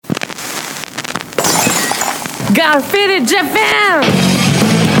Got Faded Japan!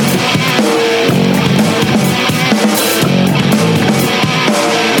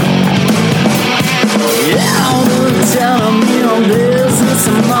 Yeah, all the telling me on business.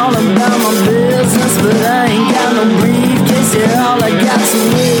 I'm all about my business, but I ain't got no briefcase. Yeah, all I got's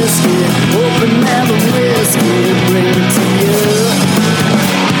some whiskey. Open now the whiskey, bring it to you.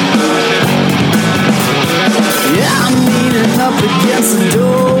 Yeah, I'm leaning up against the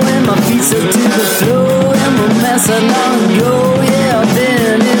door, and my feet stuck to the floor, and we're messing on and go. Yeah, I've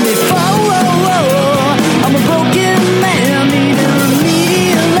been in before. I'm a broken man, needing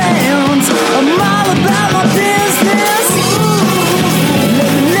remedial lands. I'm all about my business.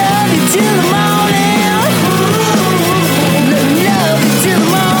 Let me love you till the morning. Let me love you till the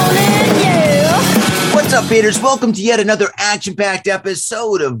morning, yeah. What's up, faders? Welcome to yet another action-packed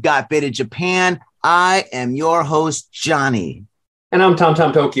episode of Got Faded Japan. I am your host, Johnny. And I'm Tom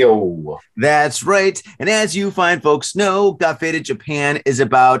Tokyo. That's right. And as you fine folks know, Got Faded Japan is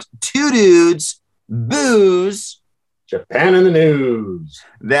about two dudes, booze, Japan in the news.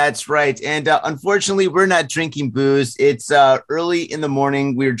 That's right. And unfortunately, we're not drinking booze. It's early in the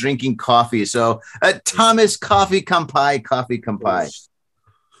morning. We're drinking coffee. So, Thomas, coffee kampai, coffee kampai.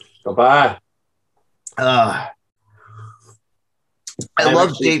 Goodbye. I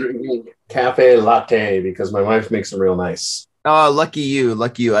love drinking cafe latte because my wife makes them real nice. Oh, lucky you.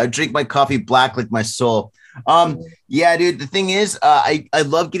 Lucky you. I drink my coffee black like my soul. Yeah, dude, the thing is, I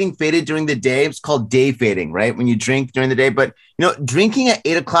love getting faded during the day. It's called day fading, right? When you drink during the day. But, you know, drinking at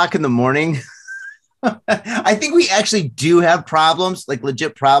 8 o'clock in the morning, I think we actually do have problems, like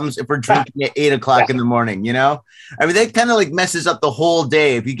legit problems, if we're drinking at 8 o'clock in the morning, you know? I mean, that kind of like messes up the whole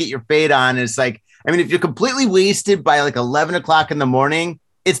day. If you get your fade on, it's like, I mean, if you're completely wasted by like 11 o'clock in the morning,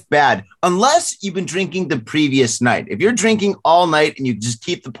 it's bad. Unless you've been drinking the previous night. If you're drinking all night and you just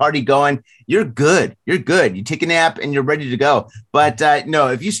keep the party going, you're good. You're good. You take a nap and you're ready to go. But no,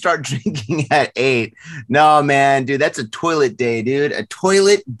 if you start drinking at 8, no, man, dude, that's a toilet day, dude. A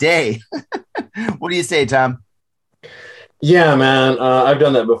toilet day. What do you say, Tom? Yeah, man. I've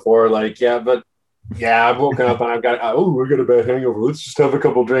done that before. Like, I've woken up and I've got, we're going to bad hangover. Let's just have a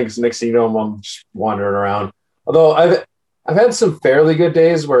couple drinks. Next thing you know, I'm just wandering around. Although I've had some fairly good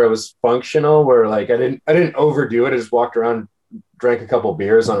days where it was functional, where like I didn't overdo it. I just walked around, drank a couple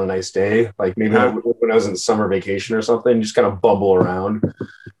beers on a nice day, like maybe when I was in summer vacation or something, just kind of bumble around.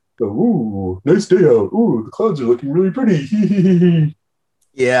 Go, ooh, nice day out. Ooh, the clouds are looking really pretty.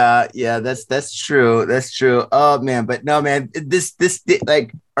 Yeah, that's true. That's true. Oh man, but no, man, this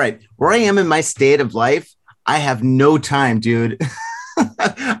like, all right, where I am in my state of life, I have no time, dude.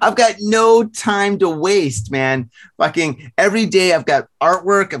 I've got no time to waste, man. Fucking every day I've got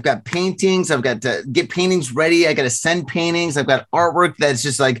artwork, I've got paintings, I've got to get paintings ready, I got to send paintings, I've got artwork that's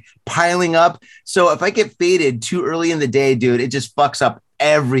just like piling up. So if I get faded too early in the day, dude, it just fucks up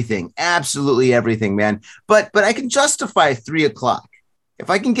everything, absolutely everything, man. But I can justify 3 o'clock. If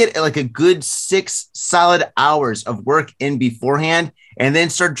I can get like a good 6 solid hours of work in beforehand and then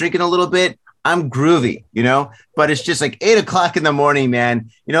start drinking a little bit, I'm groovy, you know, but it's just like 8 o'clock in the morning, man.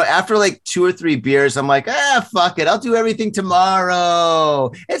 You know, after like 2 or 3 beers, I'm like, fuck it. I'll do everything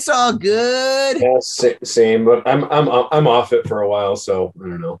tomorrow. It's all good. Yeah, same, but I'm off it for a while. So I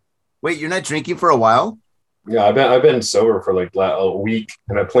don't know. Wait, you're not drinking for a while? Yeah, I've been sober for like a week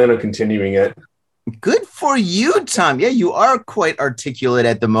and I plan on continuing it. Good for you, Tom. Yeah, you are quite articulate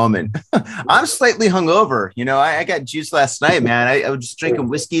at the moment. I'm slightly hungover. You know, I got juice last night, man. I was just drinking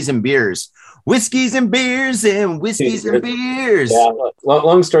whiskeys and beers. Whiskeys and beers and whiskeys and beers. Yeah,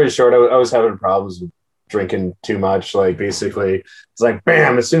 long story short, I was having problems with drinking too much. Like basically, it's like,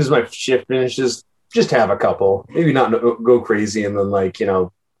 bam, as soon as my shift finishes, just have a couple. Maybe not go crazy and then like, you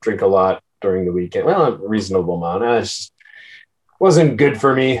know, drink a lot during the weekend. Well, a reasonable amount. It just wasn't good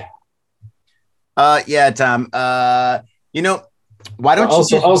for me. Yeah, Tom. You know, why don't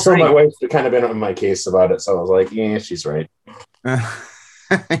you also drink? My wife's kind of been on my case about it, so I was like, yeah, she's right.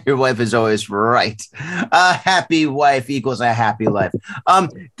 Your wife is always right. A happy wife equals a happy life.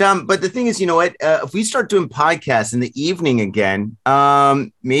 Tom, but the thing is, you know what? If we start doing podcasts in the evening again,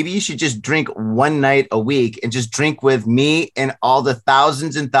 maybe you should just drink one night a week and just drink with me and all the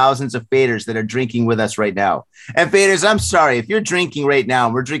thousands and thousands of faders that are drinking with us right now. And faders, I'm sorry. If you're drinking right now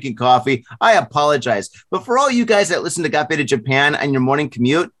and we're drinking coffee, I apologize. But for all you guys that listen to Got Faded Japan on your morning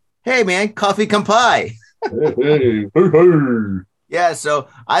commute, hey, man, coffee kampai. Hey. Yeah, so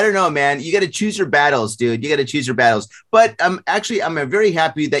I don't know, man. You got to choose your battles, dude. You got to choose your battles. But I'm very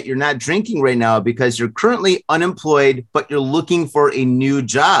happy that you're not drinking right now because you're currently unemployed, but you're looking for a new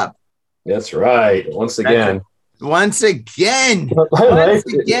job. That's right. Once again.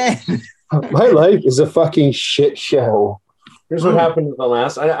 My life is a fucking shit show. Here's what happened in the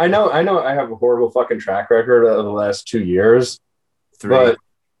last. I know. I have a horrible fucking track record of the last 2 years. 3,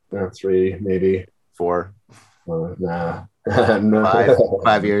 But 3, maybe 4, nah,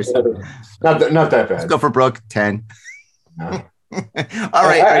 5 years. Not that bad. Let's go for Brooke. 10. No. All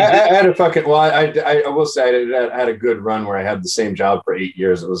right. I had a fucking. Well, I will say I had a good run where I had the same job for 8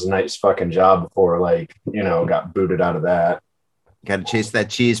 years. It was a nice fucking job before, got booted out of that. Got to chase that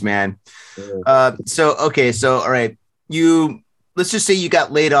cheese, man. So all right. Let's just say you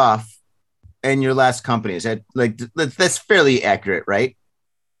got laid off in your last company. Is that that's fairly accurate, right?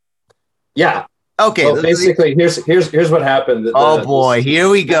 Yeah. Okay. Well, basically, here's what happened. Here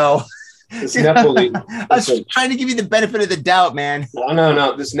we go. This Nepalese. I was trying to give you the benefit of the doubt, man.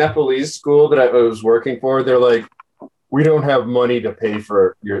 No. This Nepalese school that I was working for, they're like, we don't have money to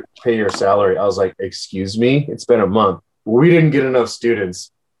pay your salary. I was like, excuse me, it's been a month. We didn't get enough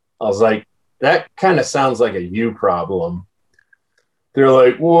students. I was like, that kind of sounds like a you problem. They're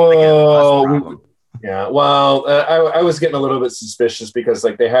like, whoa. Yeah, well, I was getting a little bit suspicious because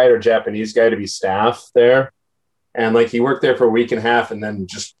they hired a Japanese guy to be staff there. And he worked there for a week and a half, and then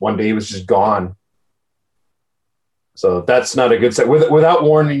just one day he was just gone. So that's not a good sign. Without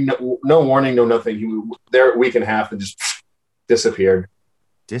warning, no warning, no nothing. He was there a week and a half and just disappeared.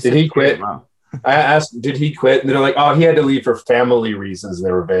 Did he quit? Wow. I asked, did he quit? And they're like, oh, he had to leave for family reasons. And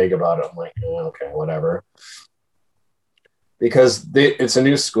they were vague about it. I'm like, okay, whatever. Because it's a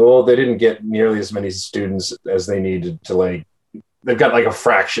new school. They didn't get nearly as many students as they needed to they've got a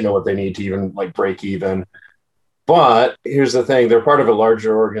fraction of what they need to even break even. But here's the thing. They're part of a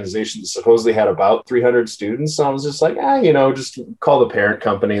larger organization that supposedly had about 300 students. So I was just like, just call the parent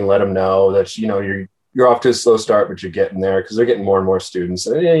company and let them know that, you're off to a slow start, but you're getting there because they're getting more and more students.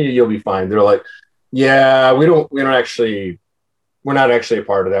 And you'll be fine. They're like, yeah, we're not actually a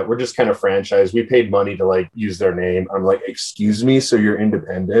part of that. We're just kind of franchise. We paid money to use their name. I'm like, excuse me. So you're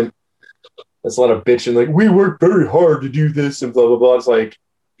independent. That's a lot of bitching. We worked very hard to do this and blah, blah, blah. It's like,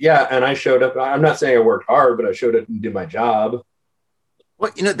 yeah. And I showed up. I'm not saying I worked hard, but I showed up and did my job.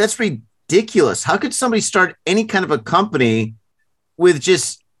 Well, that's ridiculous. How could somebody start any kind of a company with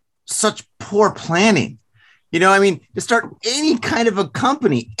just such poor planning? To start any kind of a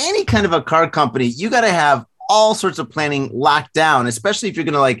company, any kind of a car company, you got to have all sorts of planning locked down, especially if you're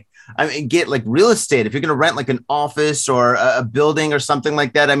going to get real estate. If you're going to rent an office or a building or something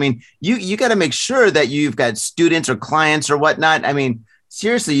like that, you got to make sure that you've got students or clients or whatnot.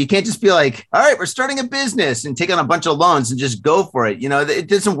 Seriously, you can't just be like, all right, we're starting a business and take on a bunch of loans and just go for it. It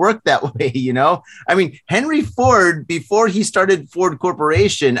doesn't work that way. Henry Ford, before he started Ford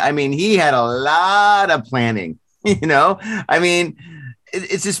Corporation, he had a lot of planning, it's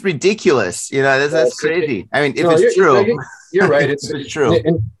just ridiculous. That's crazy. It's true. You're right. It's true.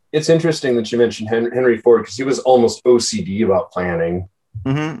 It's interesting that you mentioned Henry Ford because he was almost OCD about planning.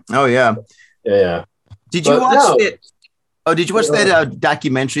 Mm-hmm. Oh, yeah. Yeah. Did you watch it? Oh, did you watch that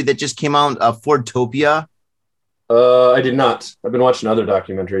documentary that just came out, Fordtopia? I did not. I've been watching other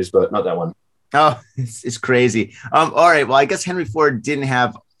documentaries, but not that one. Oh, it's crazy. All right. Well, I guess Henry Ford didn't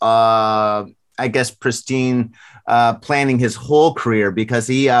have, pristine planning his whole career because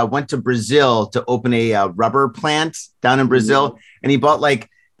he went to Brazil to open a rubber plant down in Brazil. And he bought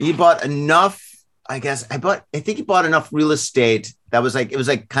enough, I think he bought enough real estate that was it was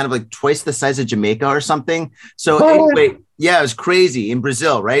kind of twice the size of Jamaica or something. So anyway, yeah, it was crazy in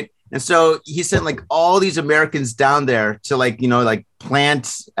Brazil, right? And so he sent all these Americans down there to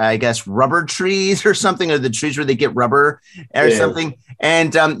plant, rubber trees or something, or the trees where they get rubber or something.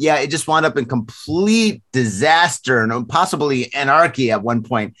 And it just wound up in complete disaster and possibly anarchy at one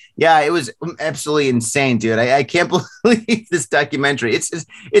point. Yeah, it was absolutely insane, dude. I can't believe this documentary.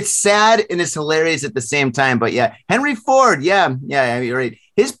 It's sad and it's hilarious at the same time. But yeah, Henry Ford. Yeah, you're right.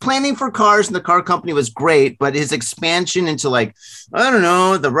 His planning for cars and the car company was great, but his expansion into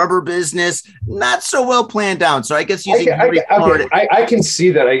the rubber business, not so well planned out. So I guess using Henry Ford. I can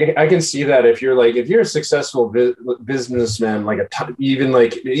see that. I can see that if you're a successful businessman, even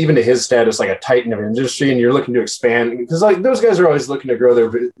to his status, a titan of industry, and you're looking to expand, because those guys are always looking to grow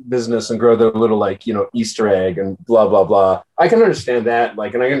their business and grow their little Easter egg and blah blah blah. I can understand that.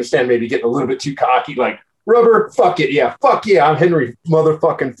 And I understand maybe getting a little bit too cocky, rubber, fuck it, yeah, fuck yeah, I'm Henry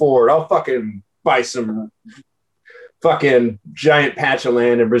motherfucking Ford. I'll fucking buy some fucking giant patch of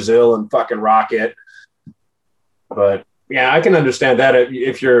land in Brazil and fucking rock it. But yeah, I can understand that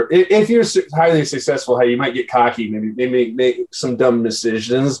if you're highly successful, how you might get cocky, maybe make some dumb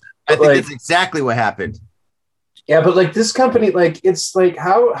decisions. I think that's exactly what happened. Yeah, but this company, it's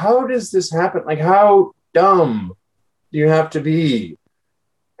how does this happen? How dumb do you have to be?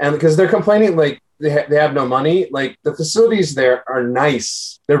 And because they're complaining, like they have no money, like the facilities there are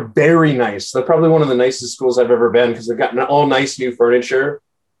nice. They're very nice. They're probably one of the nicest schools I've ever been because they've got all nice new furniture.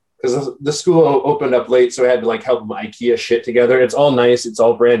 Because the school opened up late, so I had to like help my IKEA shit together. It's all nice. It's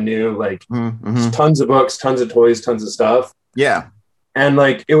all brand new. Like tons of books, tons of toys, tons of stuff. Yeah. And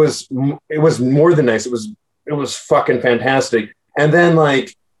like it was more than nice. It was fucking fantastic. And then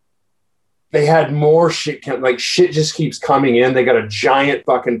like they had more shit. Like shit just keeps coming in. They got a giant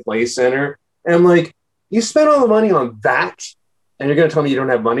fucking play center. And I'm like, you spent all the money on that, and you're gonna tell me you don't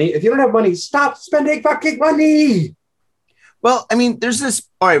have money? If you don't have money, stop spending fucking money. Well, I mean, there's this.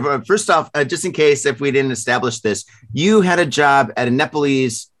 All right. First off, just in case if we didn't establish this, you had a job at a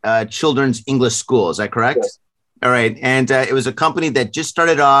Nepalese children's English school. Is that correct? Yes. All right. And it was a company that just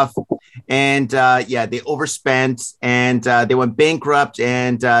started off, and they overspent, and they went bankrupt.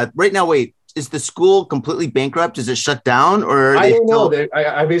 And right now, wait, is the school completely bankrupt? Is it shut down, or I don't know?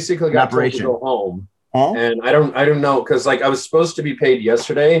 I basically got told to go home, and I don't know because like I was supposed to be paid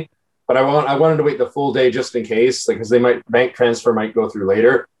yesterday. But I wanted to wait the full day just in case, like, because bank transfer might go through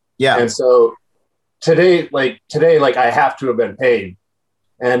later. Yeah. And so today, I have to have been paid,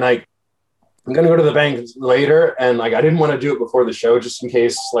 and like I'm gonna go to the bank later, and like I didn't want to do it before the show just in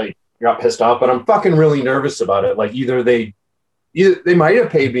case like I got pissed off. But I'm fucking really nervous about it. Like either they might have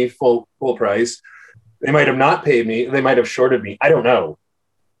paid me full price, they might have not paid me, they might have shorted me. I don't know.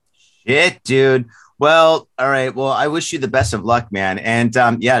 Shit, dude. Well, all right. Well, I wish you the best of luck, man. And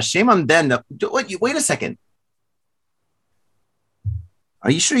shame on them. Wait a second. Are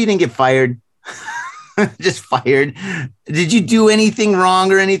you sure you didn't get fired? Just fired? Did you do anything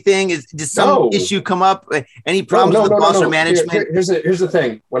wrong or anything? Did some issue come up? Any problems with the boss or management? Here's the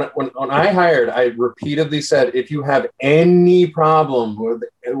thing. When I hired, I repeatedly said, if you have any problem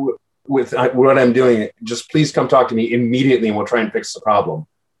with what I'm doing, just please come talk to me immediately, and we'll try and fix the problem.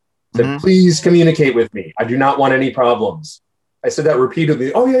 Said, please communicate with me. I do not want any problems. I said that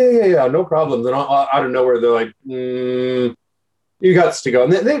repeatedly. Oh, yeah, no problems. And out of nowhere, they're like, you got to go.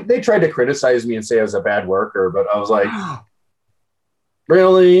 And they tried to criticize me and say I was a bad worker, but I was like,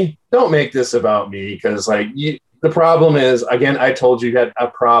 really? Don't make this about me. Because like the problem is, again, I told you had a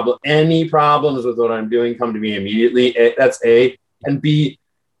problem. Any problems with what I'm doing, come to me immediately. That's A. And B,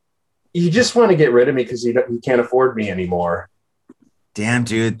 you just want to get rid of me because you can't afford me anymore. Damn,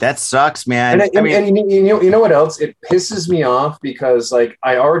 dude, that sucks, man. And you know what else? It pisses me off because like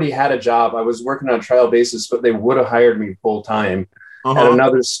I already had a job. I was working on a trial basis, but they would have hired me full time at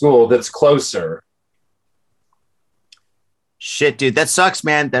another school that's closer. Shit, dude, that sucks,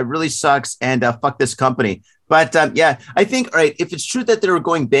 man. That really sucks. And fuck this company. But I think, all right, if it's true that they're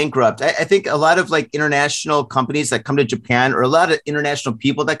going bankrupt, I think a lot of like international companies that come to Japan, or a lot of international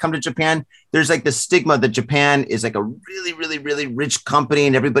people that come to Japan, there's like the stigma that Japan is like a really, really, really rich company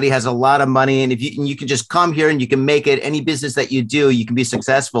and everybody has a lot of money. And if you can just come here and you can make it, any business that you do, you can be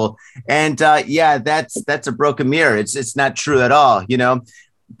successful. And that's a broken mirror. It's not true at all, you know?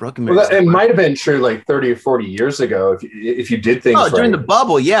 Broken mirror. Well, it might have been true like 30 or 40 years ago if you did things during the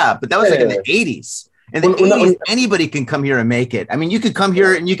bubble, yeah. But that was like in the 80s. In the 80s, anybody can come here and make it. I mean, you could come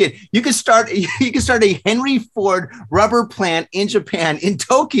here and you could start a Henry Ford rubber plant in Japan, in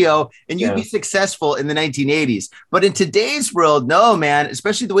Tokyo, and you'd be successful in the 1980s. But in today's world, no, man,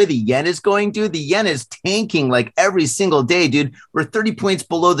 especially the way the yen is going, dude, the yen is tanking like every single day, dude. We're 30 points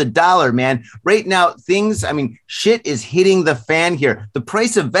below the dollar, man. Right now, shit is hitting the fan here. The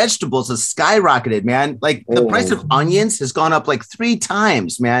price of vegetables has skyrocketed, man. Like the price of onions has gone up like 3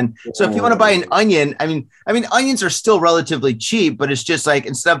 times, man. So if you want to buy an onion, I mean, onions are still relatively cheap, but it's just like,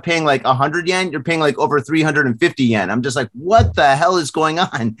 instead of paying like 100 yen, you're paying like over 350 yen. I'm just like, what the hell is going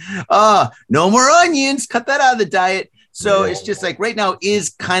on? No more onions. Cut that out of the diet. So it's just like right now is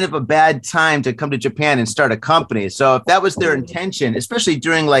kind of a bad time to come to Japan and start a company. So if that was their intention, especially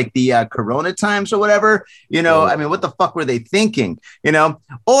during like the Corona times or whatever, you know, I mean, what the fuck were they thinking, you know?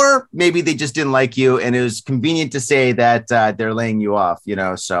 Or maybe they just didn't like you and it was convenient to say that they're laying you off, you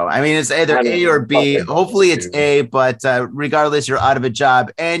know? So, I mean, it's either A or B. Hopefully it's A, but regardless, you're out of a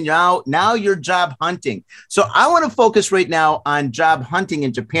job and now you're job hunting. So I want to focus right now on job hunting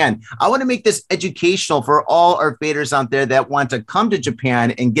in Japan. I want to make this educational for all our faders out there that want to come to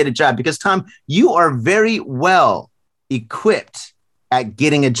Japan and get a job, because Tom, you are very well equipped at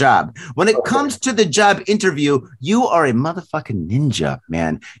getting a job. When it comes to the job interview, you are a motherfucking ninja,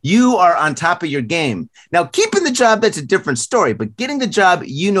 man. You are on top of your game. Now, keeping the job, that's a different story, but getting the job,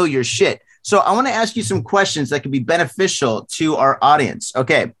 you know your shit. So I want to ask you some questions that can be beneficial to our audience.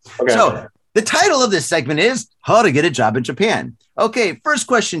 Okay. So the title of this segment is How to Get a Job in Japan. Okay, first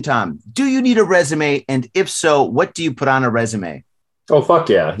question, Tom. Do you need a resume? And if so, what do you put on a resume? Oh, fuck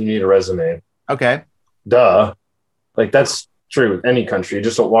yeah. You need a resume. Okay. Duh. Like, that's true with any country. You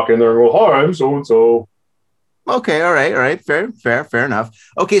just don't walk in there and go, hi, I'm so-and-so. Okay. All right. Fair enough.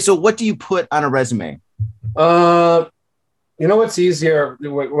 Okay. So what do you put on a resume? You know what's easier?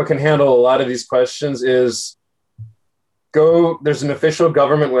 What can handle a lot of these questions is there's an official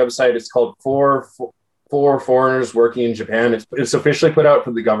government website. It's called For Foreigners Working in Japan. It's officially put out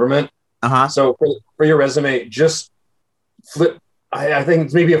for the government. Uh-huh. So for your resume, just flip. I think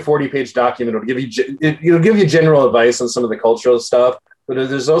it's maybe a 40-page document. It'll give you general advice on some of the cultural stuff. But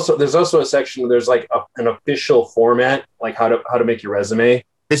there's also a section where there's like an official format, like how to make your resume.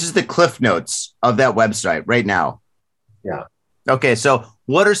 This is the cliff notes of that website right now. Yeah. Okay. So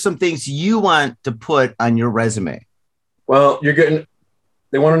what are some things you want to put on your resume? Well, they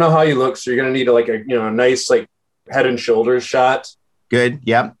want to know how you look. So you're going to need a nice like head and shoulders shot. Good.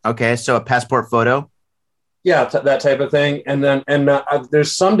 Yeah. Okay. So a passport photo. Yeah. That type of thing. And then,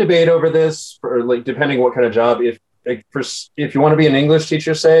 there's some debate over this for like, depending what kind of job, if you want to be an English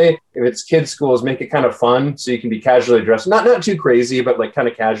teacher, say, if it's kids schools, make it kind of fun. So you can be casually dressed, not too crazy, but like kind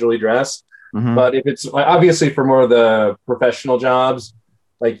of casually dressed. Mm-hmm. But if it's obviously for more of the professional jobs,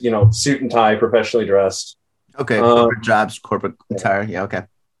 like, suit and tie, professionally dressed. Okay. Corporate jobs, corporate attire. Yeah. Okay.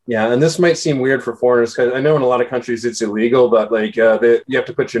 Yeah. And this might seem weird for foreigners because I know in a lot of countries it's illegal, but like you have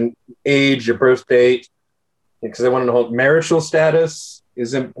to put your age, your birth date, because they want to know marital status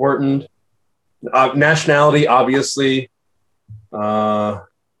is important. Nationality, obviously. I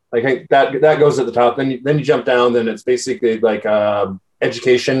think that goes at the top. Then you jump down. Then it's basically like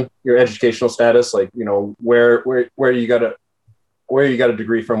education, your educational status, like where you got a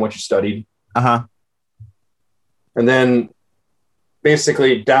degree from, what you studied. Uh-huh. And then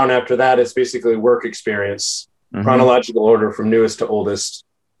basically down after that, it's basically work experience, Mm-hmm. chronological order from newest to oldest.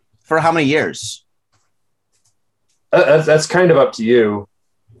 For how many years? That's kind of up to you.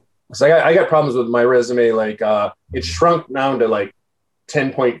 So I got problems with my resume. Like it's shrunk down to like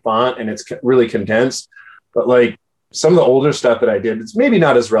 10-point font and it's really condensed. But like some of the older stuff that I did, it's maybe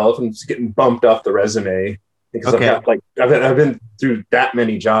not as relevant. It's getting bumped off the resume because Okay. I've been through that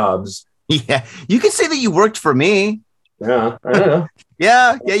many jobs. Yeah. You can say that you worked for me. Yeah, I don't know.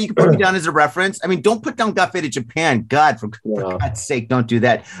 Yeah. You can put me down as a reference. I mean, don't put down Got Faded Japan. God, for Yeah. God's sake, don't do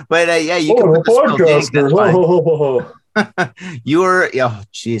that. But yeah, you can put the spell dang, that's fine. You're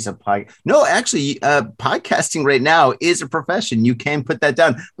no, actually, podcasting right now is a profession. You can put that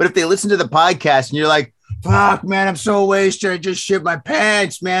down. But if they listen to the podcast and you're like, fuck, man, I'm so wasted, I just shit my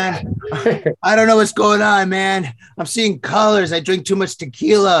pants, man. I don't know what's going on, man. I'm seeing colors. I drink too much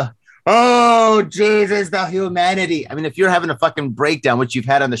tequila. Oh, Jesus, the humanity. I mean, if you're having a fucking breakdown, which you've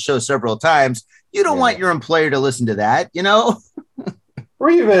had on the show several times, you don't want your employer to listen to that, Or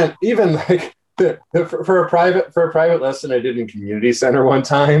even like for a private lesson I did in community center one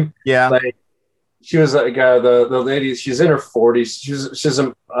time. Yeah. Like she was like the lady, she's in her 40s.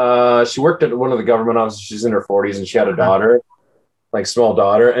 She worked at one of the government offices. She's in her 40s and she had a daughter, like small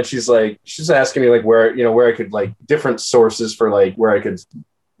daughter. And she's asking me like where I could like different sources for like where I could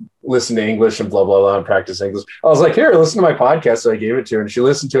listen to English and blah, blah, blah, and practice English. I was like, here, listen to my podcast. So I gave it to her and she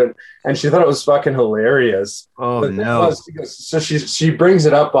listened to it and she thought it was fucking hilarious. Oh, no. So she brings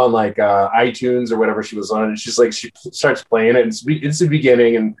it up on like iTunes or whatever she was on. And she's like, she starts playing it and it's the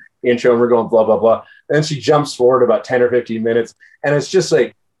beginning and the intro and we're going blah, blah, blah. And then she jumps forward about 10 or 15 minutes. And it's just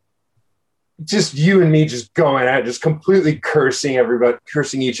like, just you and me just going at it, just completely cursing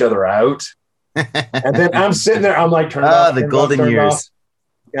each other out. And then I'm sitting there, I'm like, turn off. The golden years.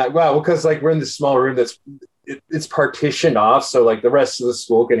 Yeah, well, because like we're in this small room it's partitioned off, so like the rest of the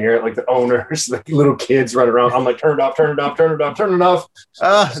school can hear it, like the owners, like little kids running around. I'm like, turn it off.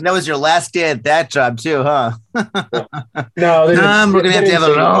 Oh, and that was your last day at that job too, huh? No, we're gonna have to have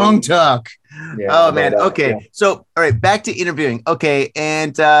a long talk. Yeah, oh man, okay. Yeah. So, all right, back to interviewing. Okay,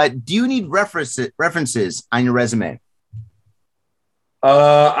 and do you need references on your resume?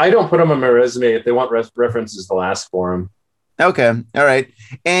 I don't put them on my resume. If they want references, they'll ask for them. Okay. All right.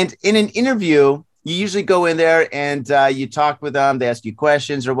 And in an interview, you usually go in there and you talk with them. They ask you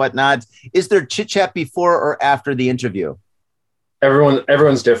questions or whatnot. Is there chit chat before or after the interview?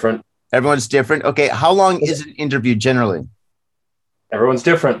 Everyone's different. Everyone's different. Okay. How long is an interview generally? Everyone's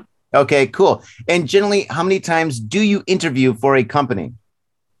different. Okay, cool. And generally, how many times do you interview for a company?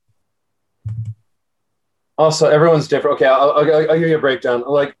 Also, everyone's different. Okay. I'll give you a breakdown.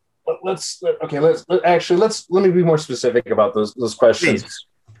 Like, let me be more specific about those questions.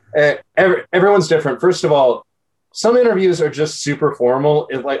 Everyone's different. First of all, some interviews are just super formal.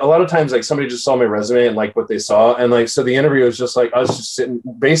 Like a lot of times, like somebody just saw my resume and like what they saw, and like so the interview was just like I was just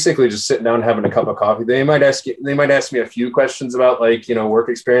basically sitting down having a cup of coffee. They might ask me a few questions about like work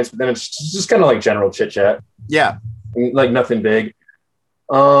experience, but then it's just kind of like general chit chat. Yeah, like nothing big.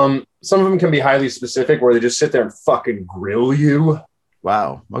 Some of them can be highly specific, where they just sit there and fucking grill you.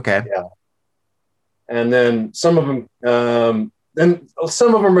 Wow. Okay. Yeah. And then some of them,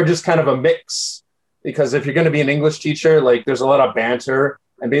 are just kind of a mix. Because if you're going to be an English teacher, like there's a lot of banter,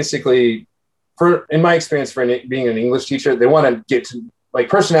 and basically, in my experience, for being an English teacher, they want to get to like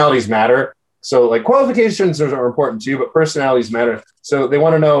personalities matter. So like qualifications are important too, but personalities matter. So they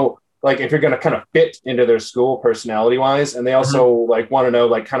want to know like if you're going to kind of fit into their school personality wise, and they also like want to know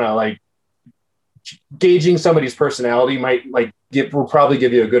like kind of like gauging somebody's personality will probably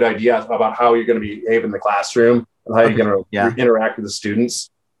give you a good idea about how you're going to behave in the classroom and how you're going to interact with the students.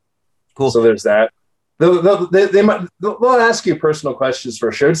 Cool. So there's that. They'll ask you personal questions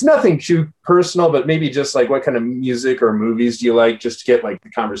for sure. It's nothing too personal, but maybe just like what kind of music or movies do you like, just to get like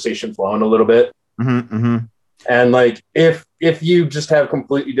the conversation flowing a little bit. And like if you just have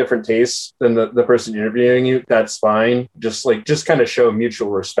completely different tastes than the person interviewing you, that's fine. Just kind of show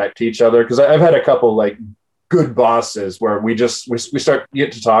mutual respect to each other. Because I've had a couple like good bosses where we start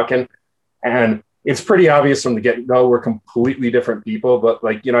get to talking, and it's pretty obvious from the get-go we're completely different people, but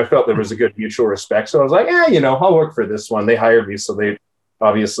like, I felt there was a good mutual respect. So I was like, I'll work for this one. They hired me, so they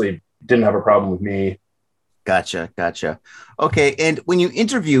obviously didn't have a problem with me. Gotcha. Okay. And when you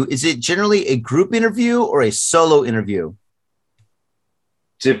interview, is it generally a group interview or a solo interview?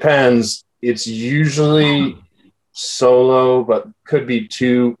 Depends. It's usually solo, but could be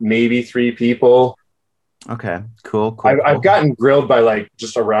 2, maybe 3 people. Okay, cool. I've gotten grilled by like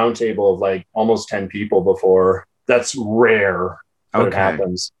just a round table of like almost 10 people before. That's rare, but it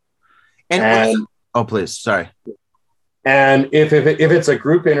happens. And oh, please, sorry. And if it's a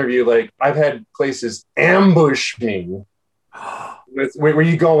group interview, like I've had places ambush me where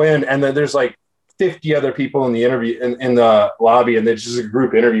you go in and then there's like 50 other people in the interview in the lobby, and it's just a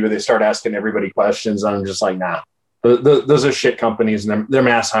group interview where they start asking everybody questions, and I'm just like, nah. Those are shit companies, and they're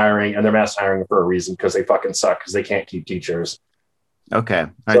mass hiring, and they're mass hiring for a reason, because they fucking suck because they can't keep teachers. Okay.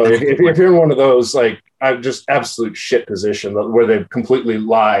 So if you're in one of those, like, just absolute shit position where they've completely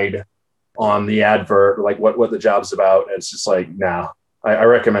lied on the advert, like what the job's about, it's just like, nah. I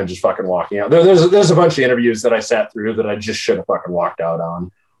recommend just fucking walking out. There's a bunch of interviews that I sat through that I just should have fucking walked out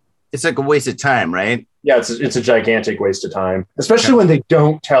on. It's like a waste of time, right? Yeah, it's a gigantic waste of time, especially when they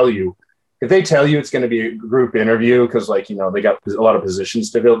don't tell you. If they tell you it's going to be a group interview because, like, they got a lot of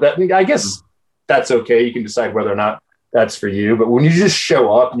positions to fill, that I guess that's okay. You can decide whether or not that's for you. But when you just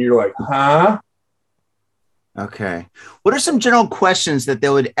show up and you're like, huh? Okay. What are some general questions that they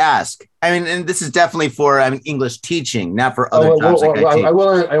would ask? I mean, and this is definitely for English teaching, not for other jobs. I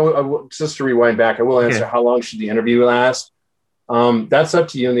will, just to rewind back, I will answer how long should the interview last? That's up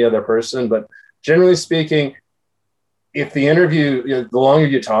to you and the other person. But generally speaking, if the interview, the longer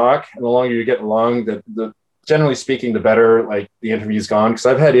you talk and the longer you get along, the generally speaking, the better like the interview's gone. Because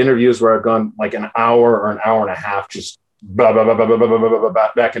I've had interviews where I've gone like an hour or an hour and a half, just blah, blah, blah, blah, blah, blah, blah, blah,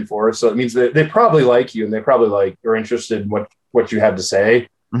 blah, back and forth. So it means that they probably like you, and they probably like are interested in what you have to say.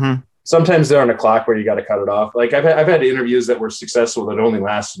 Mm-hmm. Sometimes they're on a clock where you got to cut it off. Like I've had interviews that were successful that only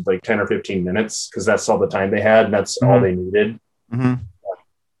lasted like 10 or 15 minutes because that's all the time they had, and that's all they needed.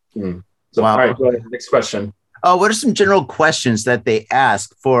 Mm-hmm. So, wow. All right, go ahead. Next question. What are some general questions that they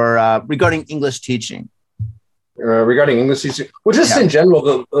ask for regarding English teaching? Regarding English teaching, well, just in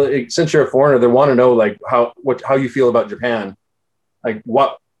general, since you're a foreigner, they want to know like how you feel about Japan. Like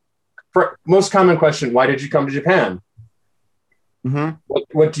most common question: why did you come to Japan? Mm-hmm.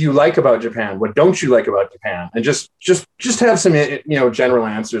 What do you like about Japan? What don't you like about Japan? And just have some general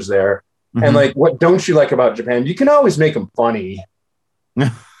answers there. Mm-hmm. And like, what don't you like about Japan? You can always make them funny.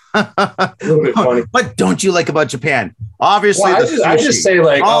 A little bit funny. What don't you like about Japan? Obviously, I just say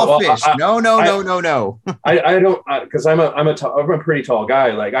like fish. No. I don't because I'm a pretty tall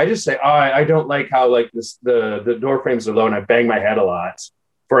guy. Like I just say I don't like how like the door frames are low and I bang my head a lot.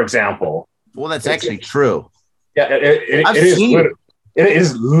 For example. Well, that's actually true. Yeah, it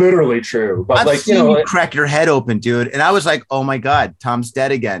is literally true. But I've seen you crack your head open, dude, and I was like, oh my god, Tom's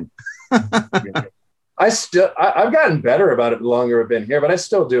dead again. I've gotten better about it the longer I've been here, but I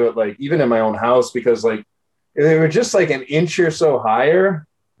still do it like even in my own house because like if they were just like an inch or so higher,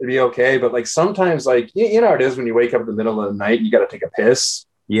 it'd be okay. But like sometimes like you know how it is when you wake up in the middle of the night and you got to take a piss.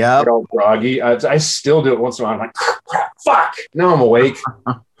 Yeah, you're all groggy. I still do it once in a while. I'm like, fuck. Now I'm awake.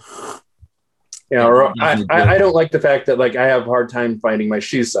 Or I don't like the fact that like I have a hard time finding my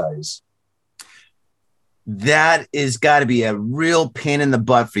shoe size. That is got to be a real pain in the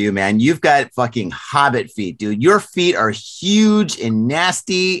butt for you, man. You've got fucking hobbit feet, dude. Your feet are huge and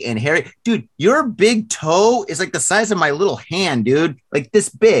nasty and hairy. Dude, your big toe is like the size of my little hand, dude. Like this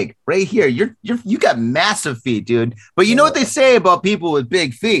big right here. You got massive feet, dude. But you know what they say about people with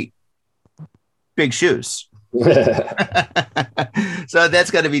big feet? Big shoes. So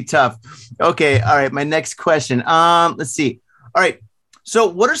that's got to be tough. Okay. All right. My next question. Let's see. All right. So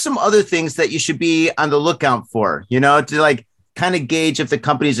what are some other things that you should be on the lookout for, you know, to like kind of gauge if the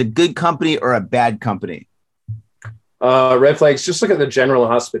company is a good company or a bad company? Red flags. Just look at the general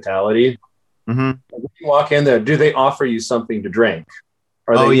hospitality. Mm-hmm. When you walk in there, do they offer you something to drink?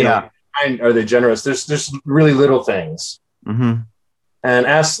 Are they, are they generous? There's really little things. Mm-hmm. And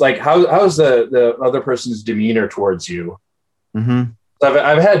ask like, how's the other person's demeanor towards you? Mm-hmm.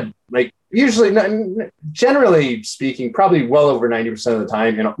 I've had like, usually, generally speaking, probably well over 90% of the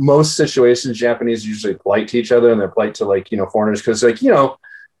time, you know, most situations, Japanese are usually polite to each other and they're polite to like, you know, foreigners. Cause like, you know,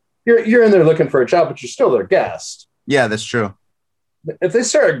 you're in there looking for a job, but you're still their guest. Yeah, that's true. If they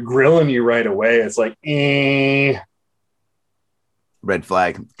start grilling you right away, it's like, red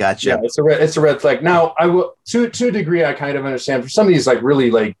flag. Gotcha. Yeah, it's a red flag. Now I will to a degree, I kind of understand for some of these like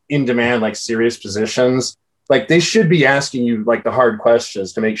really like in demand, like serious positions, like they should be asking you like the hard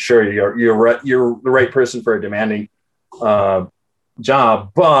questions to make sure you're the right person for a demanding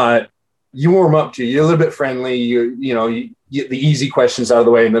job. But you warm up to you're a little bit friendly. You get the easy questions out of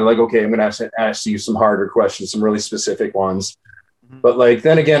the way, and they're like, okay, I'm going to ask you some harder questions, some really specific ones. Mm-hmm. But like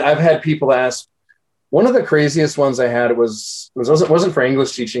then again, I've had people ask. One of the craziest ones I had wasn't for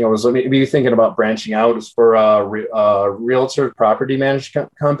English teaching. I was maybe thinking about branching out. It was for a realtor property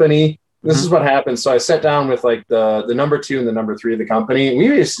management company. This is what happened. So I sat down with like the number 2 and the number 3 of the company. We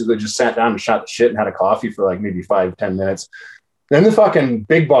basically just sat down and shot the shit and had a coffee for like maybe 5-10 minutes. Then the fucking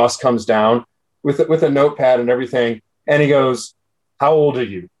big boss comes down with a notepad and everything. And he goes, "How old are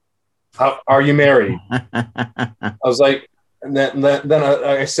you? Are you married?" I was like, and then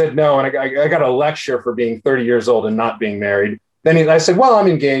I said no. And I got a lecture for being 30 years old and not being married. Then I said, well, I'm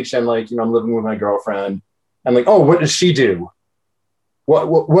engaged and like, you know, I'm living with my girlfriend. I'm like, oh, what does she do?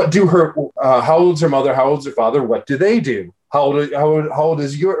 What do her, how old's her mother? How old's her father? What do they do? How old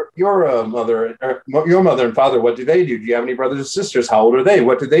is your mother, or your mother and father? What do they do? Do you have any brothers or sisters? How old are they?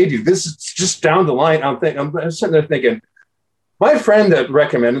 What do they do? This is just down the line. I'm sitting there thinking, my friend that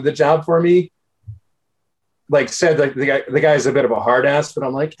recommended the job for me, like said like the guy's a bit of a hard ass, but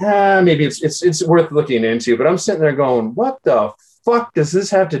I'm like, maybe it's worth looking into. But I'm sitting there going, what the fuck does this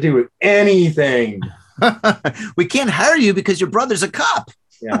have to do with anything? We can't hire you because your brother's a cop.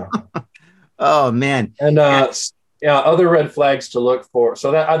 Yeah. Oh man. And other red flags to look for.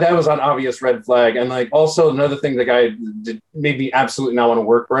 So that was an obvious red flag. And like also another thing the guy made me absolutely not want to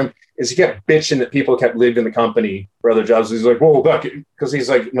work for him is he kept bitching that people kept leaving the company for other jobs. He's like, whoa, because he's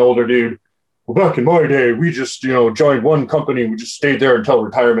like an older dude. Well, back in my day, we just, you know, joined one company. We just stayed there until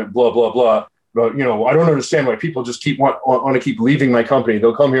retirement, blah, blah, blah. But, you know, I don't understand why people just want to keep leaving my company.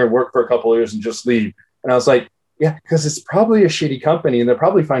 They'll come here and work for a couple of years and just leave. And I was like, yeah, because it's probably a shitty company and they're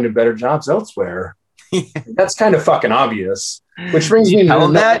probably finding better jobs elsewhere. That's kind of fucking obvious. Which brings me to tell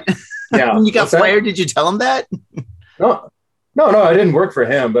him that? Yeah. When you got fired, did you tell him that? No, I didn't work for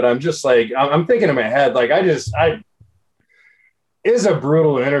him, but I'm just like, I'm thinking in my head, like it is a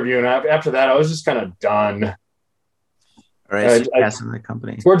brutal interview. And after that, I was just kind of done. All right. So passing the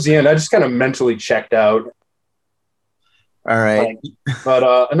company. Towards the end, I just kind of mentally checked out. All right.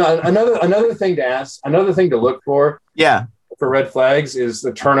 But another thing to ask, another thing to look for. Yeah. For red flags is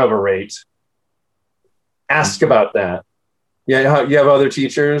the turnover rate. Ask about that. Yeah. You have other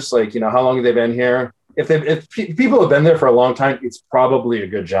teachers, like, you know, how long have they been here? If people have been there for a long time, it's probably a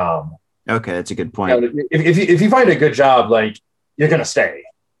good job. Okay. That's a good point. You know, if you find a good job, like, you're going to stay.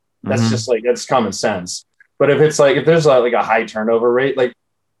 That's just like, that's common sense. But if there's like a high turnover rate, like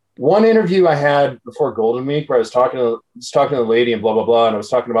one interview I had before Golden Week where I was talking to the lady and blah, blah, blah. And I was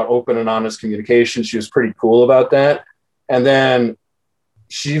talking about open and honest communication. She was pretty cool about that. And then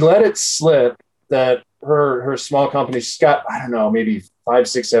she let it slip that her small company, she's got, I don't know, maybe 5,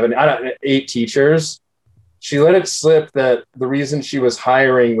 6, 7, 8 teachers. She let it slip that the reason she was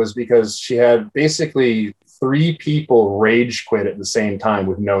hiring was because she had basically 3 people rage quit at the same time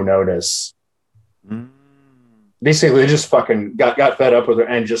with no notice. Basically, they just fucking got fed up with her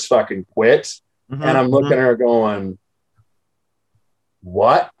and just fucking quit. And I'm looking at her going,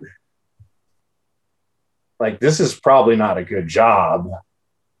 what? Like, this is probably not a good job.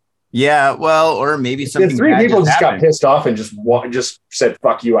 Yeah, well, or maybe something. 3 people just got pissed off and just said,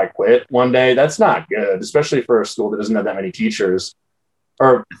 fuck you, I quit one day. That's not good, especially for a school that doesn't have that many teachers.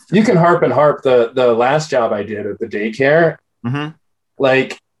 or you can harp and harp the last job I did at the daycare. Mm-hmm.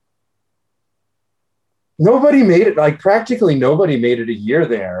 Like nobody made it, like practically nobody made it a year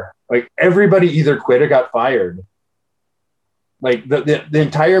there. Like everybody either quit or got fired. Like the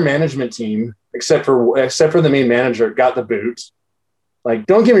entire management team, except for the main manager, got the boot. Like,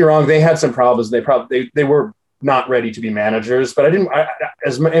 don't get me wrong, they had some problems. They were not ready to be managers, but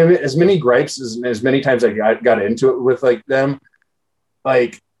as many gripes as many times I got into it with like them,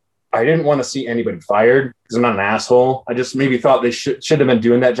 like I didn't want to see anybody fired because I'm not an asshole. I just maybe thought they should have been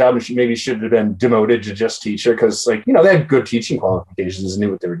doing that job and maybe should have been demoted to just teacher because, like, you know, they had good teaching qualifications and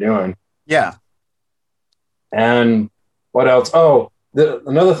knew what they were doing. Yeah. And what else? Oh,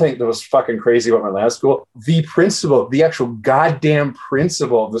 another thing that was fucking crazy about my last school, the principal, the actual goddamn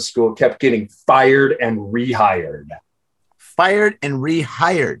principal of the school kept getting fired and rehired. Fired and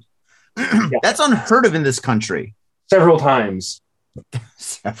rehired. Yeah. That's unheard of in this country. Several times.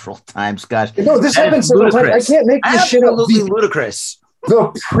 Several times, gosh. No, this happened several times. I can't make this shit up. Absolutely ludicrous.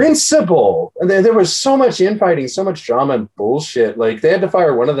 The principal, there was so much infighting, so much drama and bullshit. Like they had to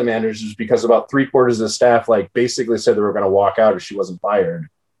fire one of the managers because about 3/4 of the staff, like basically said they were going to walk out if she wasn't fired.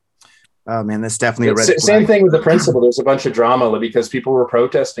 Oh man, that's definitely a red flag. Same thing with the principal. There's a bunch of drama because people were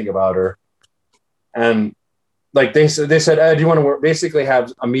protesting about her, and like they said, do you want to basically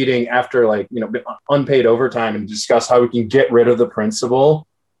have a meeting after like, you know, unpaid overtime and discuss how we can get rid of the principal?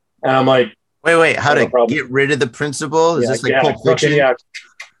 And I'm like, wait, how to get rid of the principal? Is this like Pulp Fiction? Yeah.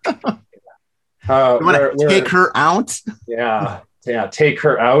 You want to take her out? Yeah, take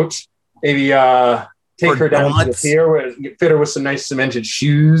her out. Maybe take her down to the pier, fit her with some nice cemented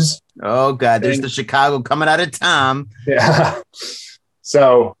shoes. Oh God, there's the Chicago coming out of Tom. Yeah.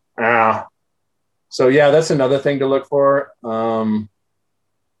 So yeah, that's another thing to look for.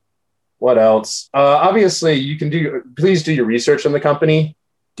 What else? Obviously, you can please do your research on the company.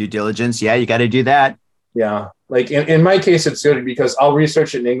 Due diligence. Yeah, you got to do that. Yeah. Like in my case, it's good because I'll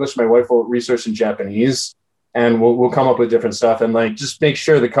research it in English. My wife will research in Japanese and we'll come up with different stuff and like, just make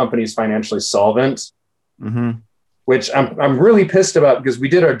sure the company's financially solvent, which I'm really pissed about because we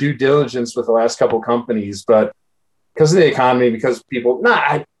did our due diligence with the last couple of companies, but because of the economy, because people,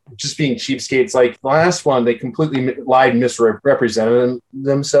 just being cheapskates, like the last one, they completely lied and misrepresented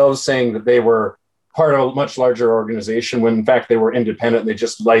themselves saying that they were part of a much larger organization when in fact they were independent. They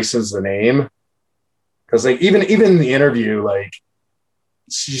just licensed the name. Because like even in the interview, like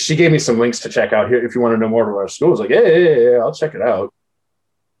she gave me some links to check out here if you want to know more about our school. I was like, yeah, I'll check it out.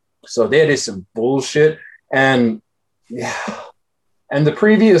 So they had some bullshit, and the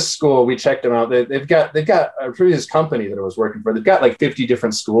previous school we checked them out. They've got a previous company that I was working for. They've got like 50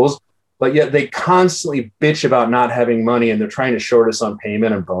 different schools, but yet they constantly bitch about not having money, and they're trying to short us on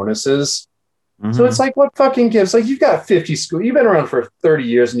payment and bonuses. So it's like, what fucking gives? Like, you've got 50 schools. You've been around for 30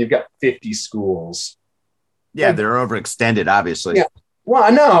 years and you've got 50 schools. Yeah, like, they're overextended, obviously. Yeah.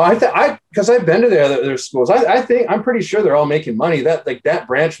 Well, no, because I've been to their schools. I'm pretty sure they're all making money. That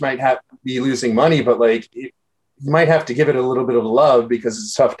branch might be losing money, but like you might have to give it a little bit of love because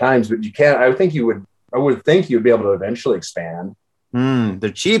it's tough times. But you can't. I would think you would be able to eventually expand.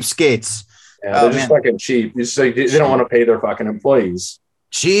 They're cheapskates. Yeah, they're just fucking cheap. It's like they don't want to pay their fucking employees.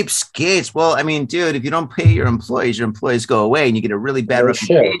 Cheapskates. Well, I mean, dude, if you don't pay your employees go away and you get a really bad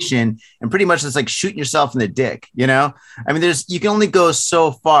reputation, and pretty much it's like shooting yourself in the dick, you know? I mean, you can only go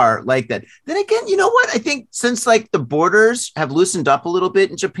so far like that. Then again, you know what? I think since like the borders have loosened up a little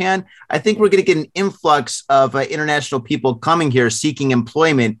bit in Japan, I think we're going to get an influx of international people coming here seeking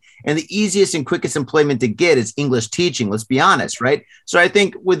employment. And the easiest and quickest employment to get is English teaching. Let's be honest, right? So I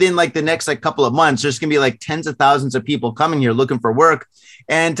think within like the next like couple of months, there's going to be like tens of thousands of people coming here looking for work.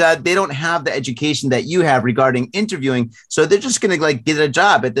 And they don't have the education that you have regarding interviewing. So they're just going to like get a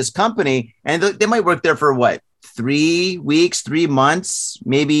job at this company and they might work there for what? 3 weeks, 3 months,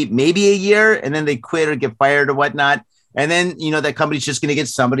 maybe a year. And then they quit or get fired or whatnot. And then, you know, that company's just going to get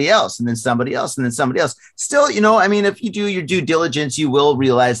somebody else and then somebody else and then somebody else. Still, you know, I mean, if you do your due diligence, you will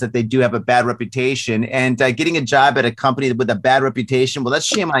realize that they do have a bad reputation, and getting a job at a company with a bad reputation, well, that's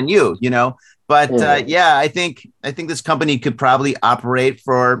shame on you, you know. But yeah, I think this company could probably operate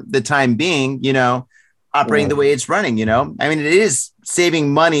for the time being, you know, operating the way it's running, you know. I mean, it is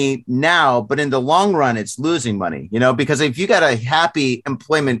saving money now, but in the long run, it's losing money, you know, because if you got a happy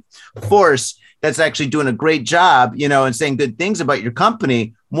employment force that's actually doing a great job, you know, and saying good things about your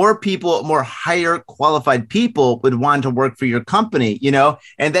company, more people, more higher qualified people would want to work for your company, you know,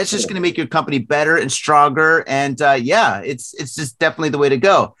 and that's just going to make your company better and stronger. And yeah, it's just definitely the way to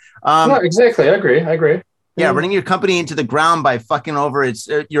go. No, exactly. I agree. Yeah. Running your company into the ground by fucking over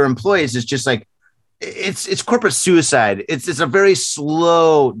your employees is just like, it's corporate suicide. It's a very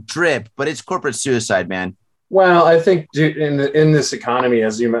slow drip, but it's corporate suicide, man. Well, I think in this economy,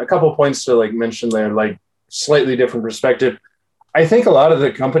 as you a couple of points to like mention there, like slightly different perspective. I think a lot of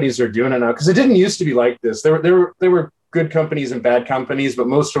the companies are doing it now because it didn't used to be like this. There were good companies and bad companies, but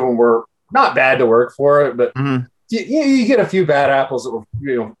most of them were not bad to work for. But you get a few bad apples that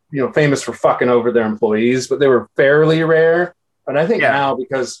were famous for fucking over their employees, but they were fairly rare. And I think now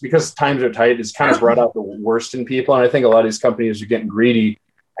because times are tight, it's kind of brought out the worst in people. And I think a lot of these companies are getting greedy,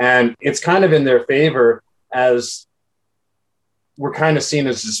 and it's kind of in their favor as we're kind of seen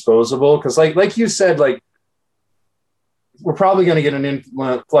as disposable. Because like you said, like we're probably going to get an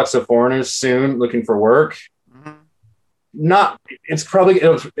influx of foreigners soon looking for work. It'll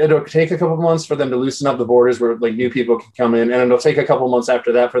take a couple of months for them to loosen up the borders where like new people can come in, and it'll take a couple of months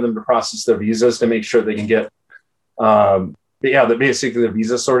after that for them to process their visas to make sure they can get basically the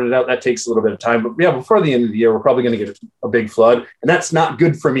visa sorted out. That takes a little bit of time, but before the end of the year we're probably going to get a big flood, and that's not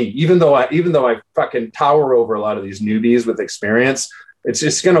good for me. Even though I fucking tower over a lot of these newbies with experience, it's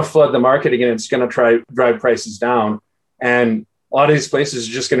just going to flood the market again. It's going to drive prices down, and a lot of these places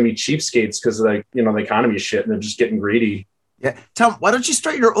are just going to be cheapskates because the economy is shit and they're just getting greedy. Yeah. Tom, why don't you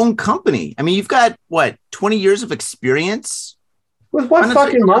start your own company? I mean, you've got 20 years of experience with what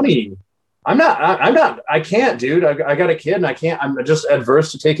fucking money? I can't, dude. I got a kid and I'm just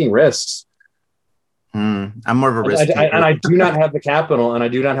adverse to taking risks. I'm more of a risk taker. And I do not have the capital, and I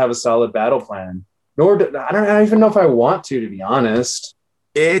do not have a solid battle plan. I don't even know if I want to be honest.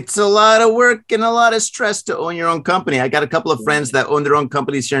 It's a lot of work and a lot of stress to own your own company. I got a couple of friends that own their own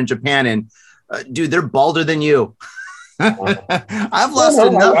companies here in Japan, and dude, they're balder than you. I've lost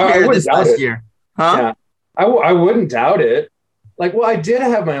enough hair this last year. Huh? Yeah, I wouldn't doubt it. Like, well, I did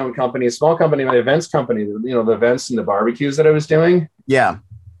have my own company, a small company, my events company, the events and the barbecues that I was doing. Yeah.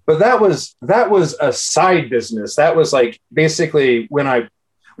 But that was a side business. That was like basically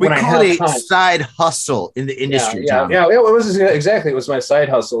we call it a side hustle in the industry. Yeah. It was exactly. It was my side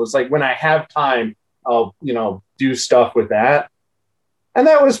hustle. It's like when I have time, I'll do stuff with that, and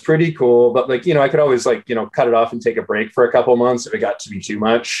that was pretty cool. But I could always cut it off and take a break for a couple months if it got to be too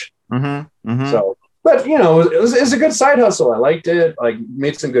much. So, but it was a good side hustle. I liked it. Like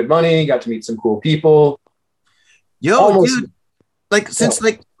made some good money. Got to meet some cool people. Dude. Since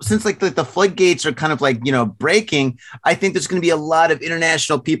the floodgates are kind of breaking, I think there's going to be a lot of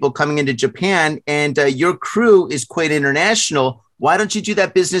international people coming into Japan, and your crew is quite international. Why don't you do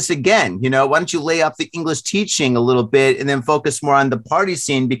that business again? Why don't you lay off the English teaching a little bit and then focus more on the party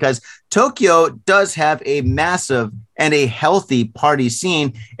scene? Because Tokyo does have a massive and a healthy party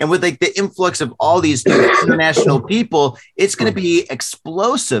scene. And with the influx of all these international people, it's going to be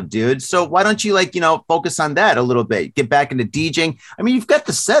explosive, dude. So why don't you focus on that a little bit? Get back into DJing. I mean, you've got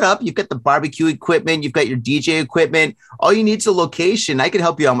the setup, you've got the barbecue equipment, you've got your DJ equipment. All you need is a location. I can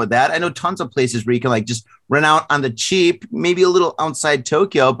help you out with that. I know tons of places where you can just rent out on the cheap, maybe a little outside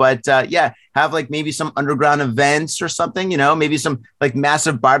Tokyo, but have maybe some underground events or something, maybe some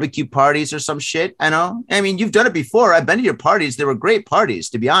massive barbecue parties or some shit. I mean, you've done it before. I've been to your parties. They were great parties,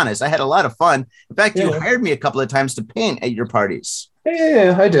 to be honest. I had a lot of fun. In fact, you hired me a couple of times to paint at your parties.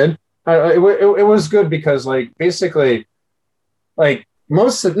 Yeah, I did. It was good because basically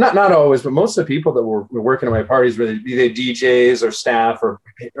most of, not always, but most of the people that were working at my parties were they DJs or staff or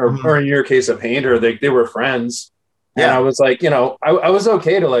in your case a painter, they were friends. Yeah. And I was I was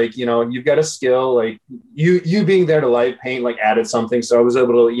okay to you've got a skill, you being there to live paint added something. So I was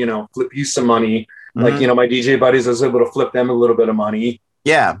able to, flip you some money. My DJ buddies, I was able to flip them a little bit of money.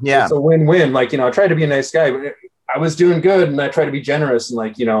 Yeah. Yeah. It's a win-win. I tried to be a nice guy, but I was doing good and I tried to be generous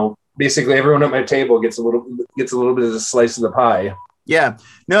and basically everyone at my table gets a little bit of a slice of the pie. Yeah,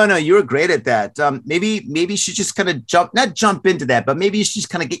 no, you were great at that. Maybe you should just kind of not jump into that, but maybe you should just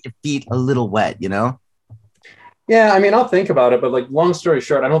kind of get your feet a little wet, Yeah, I mean, I'll think about it, but long story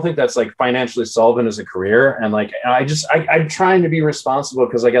short, I don't think that's financially solvent as a career. And I'm trying to be responsible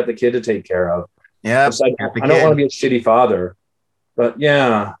because I got the kid to take care of. Yeah, I don't want to be a shitty father, but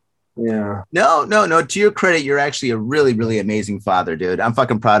yeah. No. To your credit, you're actually a really, really amazing father, dude. I'm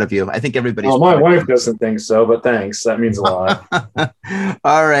fucking proud of you. I think everybody's. My wife doesn't think so, but thanks. That means a lot.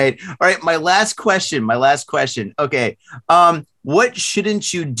 All right. My last question. Okay. What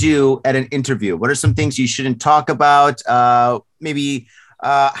shouldn't you do at an interview? What are some things you shouldn't talk about? Maybe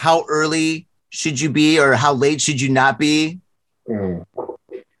how early should you be, or how late should you not be?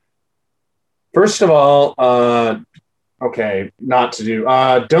 First of all, okay, not to do.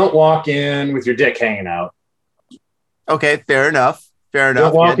 Don't walk in with your dick hanging out. Okay, fair enough.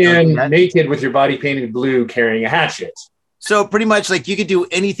 Don't walk in naked with your body painted blue carrying a hatchet. So pretty much like you could do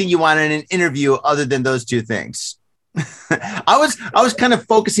anything you want in an interview other than those two things. I was kind of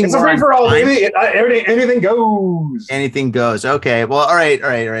focusing It's a more free on for all, time. baby. Anything goes. Anything goes. Okay. Well, all right.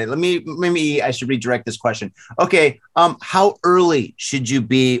 Maybe I should redirect this question. Okay. How early should you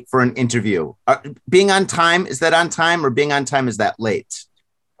be for an interview? Being on time, is that on time, or being on time, is that late?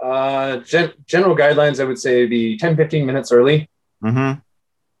 General guidelines, I would say, be 10, 15 minutes early.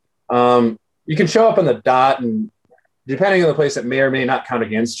 Mm-hmm. You can show up on the dot, and depending on the place, it may or may not count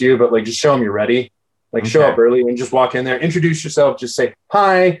against you, but like just show them you're ready. Like show up early and just walk in there, introduce yourself, just say,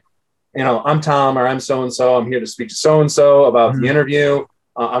 hi, I'm Tom, or I'm so-and-so. I'm here to speak to so-and-so about the interview.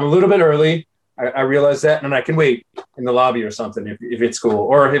 I'm a little bit early. I realize that, and I can wait in the lobby or something if it's cool.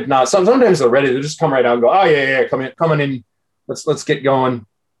 Or if not, sometimes they're ready. They'll just come right out and go, oh, yeah, come on in. Let's get going.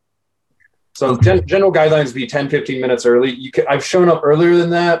 So general guidelines be 10, 15 minutes early. I've shown up earlier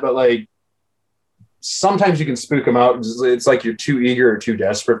than that, but like sometimes you can spook them out. It's like you're too eager or too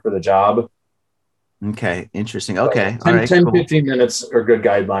desperate for the job. Okay. Interesting. Okay. 10, All right, 10 cool. 15 minutes are good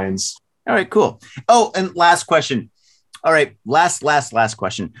guidelines. All right, cool. Oh, and last question. All right. Last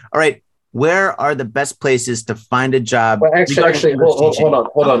question. All right. Where are the best places to find a job? Well, actually,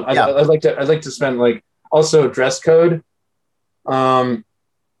 hold on. Yeah. I'd like to spend like also dress code.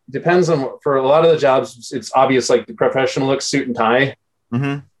 Depends on, for a lot of the jobs, it's obvious, like the professional look, suit and tie.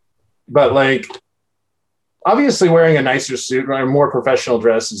 Mm-hmm. But like, obviously wearing a nicer suit or a more professional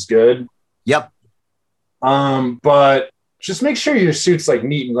dress is good. Yep. But just make sure your suit's like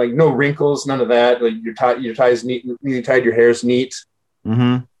neat and like no wrinkles, none of that. Like your tie's neat, you tied, your hair's neat.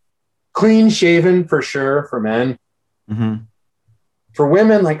 Mm-hmm. Clean shaven for sure for men. Mm-hmm. For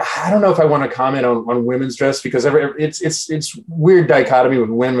women, like I don't know if I want to comment on women's dress, because it's weird dichotomy with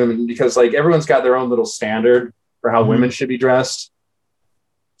women, because like everyone's got their own little standard for how women should be dressed.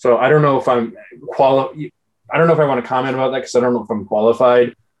 So I don't know if I want to comment about that, because I don't know if I'm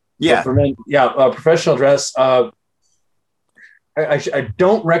qualified. Yeah. But for men, professional dress. I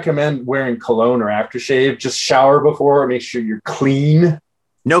don't recommend wearing cologne or aftershave. Just shower before, make sure you're clean.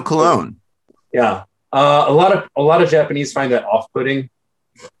 No cologne. Yeah. A lot of Japanese find that off-putting.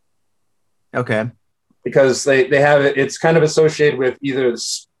 Okay. Because they have it. It's kind of associated with either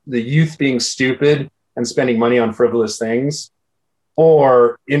the youth being stupid and spending money on frivolous things,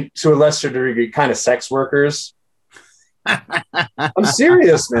 or to a lesser degree, kind of sex workers. I'm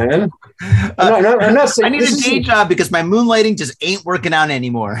serious, man. I'm not saying I need a day job because my moonlighting just ain't working out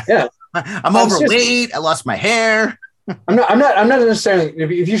anymore. Yeah. I'm overweight. I lost my hair. I'm not necessarily,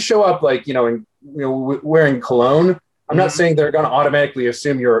 if you show up like, wearing cologne, I'm not saying they're going to automatically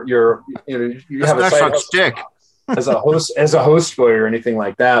assume you have a side stick as a host boy or anything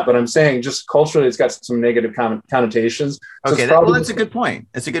like that. But I'm saying just culturally, it's got some negative connotations. So okay. That's a good point.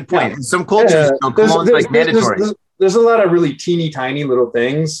 That's a good point. Yeah. In some cultures, cologne's like mandatory. There's a lot of really teeny tiny little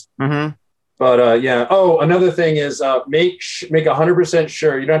things. Mm-hmm. But another thing is make 100%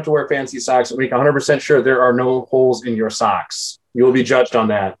 sure you don't have to wear fancy socks, but make 100% sure there are no holes in your socks. You will be judged on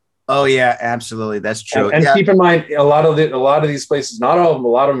that. Oh yeah, absolutely. That's true. And keep in mind, a lot of these places, not all of them, a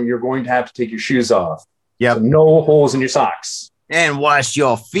lot of them, you're going to have to take your shoes off. Yeah. So no holes in your socks. And wash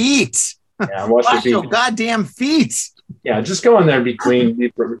your feet. Yeah, wash your goddamn feet. Yeah, just go in there and be clean,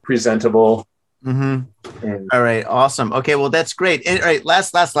 be presentable. Mm-hmm. All right, awesome. Okay, well that's great. And, all right,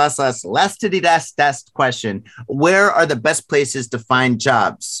 last question. Where are the best places to find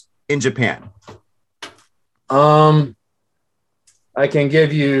jobs in Japan? I can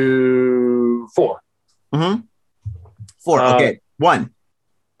give you 4. Mm-hmm. 4. Okay. One.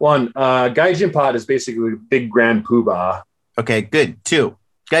 Gaijin Pod is basically Big Grand Poobah. Okay, good. 2.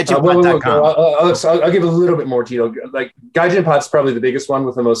 GaijinPod.com. I'll give a little bit more detail. Like Gaijin Pod's probably the biggest one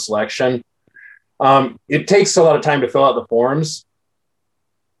with the most selection. It takes a lot of time to fill out the forms,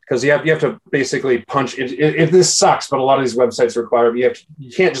 because you have to basically punch. If this sucks, but a lot of these websites require you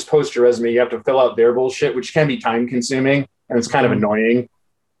can't just post your resume. You have to fill out their bullshit, which can be time consuming and it's kind of annoying.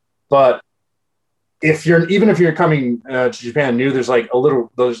 But if you're coming to Japan new, there's like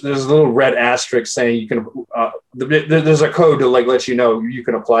there's a little red asterisk saying you can. There's a code to like let you know you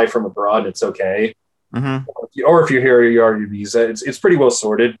can apply from abroad. It's okay. Mm-hmm. Or if you're here, you are your visa. It's pretty well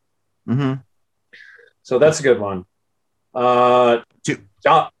sorted. Mm-hmm. So that's a good one. 2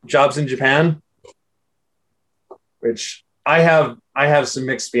 jobs in Japan, which I have some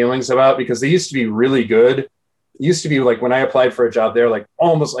mixed feelings about, because they used to be really good. It used to be like when I applied for a job there, like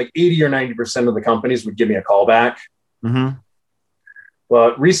almost like 80 or 90% of the companies would give me a call back. Mm-hmm.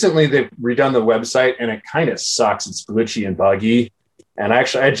 But recently they've redone the website and it kind of sucks. It's glitchy and buggy. And I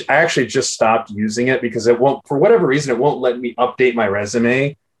actually just stopped using it because it won't, for whatever reason, it won't let me update my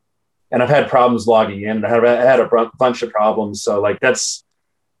resume. and I've had problems logging in. I had a bunch of problems. So like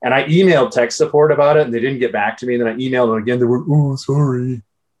and I emailed tech support about it and they didn't get back to me. And then I emailed them again. They were, oh, sorry.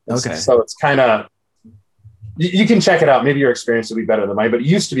 Okay. So it's kind of, you can check it out. Maybe your experience will be better than mine, but it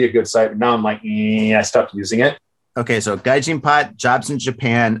used to be a good site. But now I'm like, I stopped using it. Okay. So Gaijin Pot, jobs in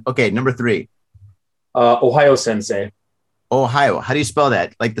Japan. Okay. Number 3. Ohio Sensei. Ohio. How do you spell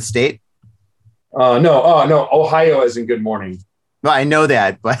that? Like the state? No. Ohio as in good morning. Well, I know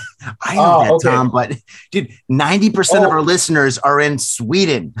that, but I know that, okay. Tom. But dude, 90% of our listeners are in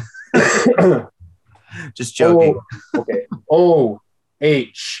Sweden. Just joking. Okay.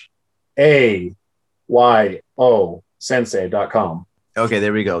 OHAYO sensei.com. Okay,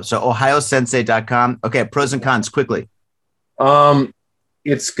 there we go. So ohiosensei.com. Okay, pros and cons quickly.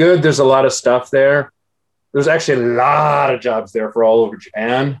 It's good. There's a lot of stuff there. There's actually a lot of jobs there for all over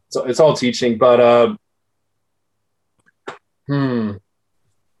Japan. So it's all teaching, but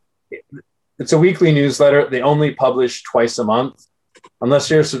it's a weekly newsletter. They only publish twice a month. Unless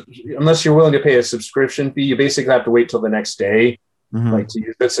you're willing to pay a subscription fee, you basically have to wait till the next day, like to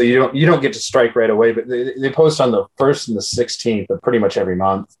use it. So you don't get to strike right away. But they post on the 1st and the 16th of pretty much every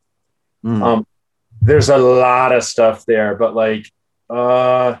month. There's a lot of stuff there, but like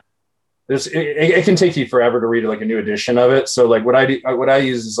it can take you forever to read like a new edition of it. So like what I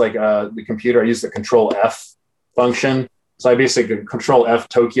use is like the computer. I use the Control F function. So I basically Control F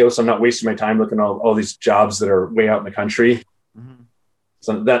Tokyo. So I'm not wasting my time looking at all these jobs that are way out in the country.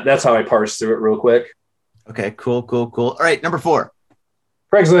 So that's how I parse through it real quick. Okay, cool. All right, number 4.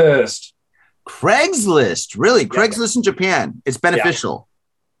 Craigslist. Really? Yeah. Craigslist in Japan. It's beneficial.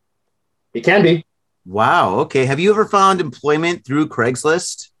 Yeah. It can be. Wow. Okay. Have you ever found employment through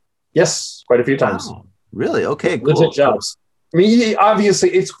Craigslist? Yes, quite a few times. Wow. Really? Okay, cool. Legit jobs. I mean, obviously,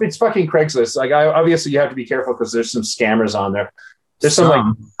 it's fucking Craigslist. Like, obviously, you have to be careful because there's some scammers on there. There's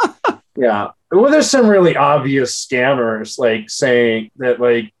some yeah. Well, there's some really obvious scammers, like saying that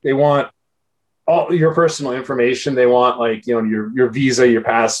like they want all your personal information. They want like your visa, your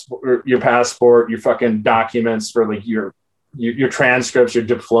passport, your fucking documents for like your transcripts, your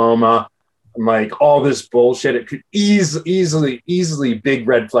diploma, and like all this bullshit. It could easily big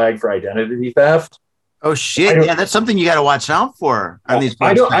red flag for identity theft. Oh shit! Yeah, that's something you got to watch out for on these.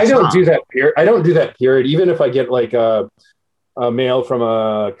 I don't do that. I don't do that. Period. Even if I get like a mail from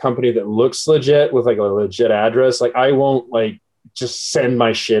a company that looks legit with like a legit address, like I won't like just send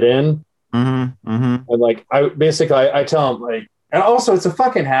my shit in. And like I tell them like, and also it's a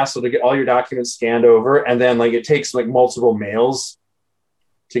fucking hassle to get all your documents scanned over, and then like it takes like multiple mails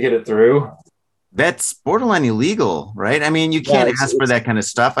to get it through. That's borderline illegal, right? I mean, you can't ask for that kind of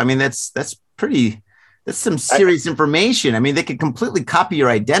stuff. I mean, that's some serious information. I mean, they could completely copy your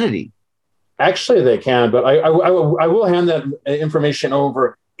identity. Actually, they can, but I will hand that information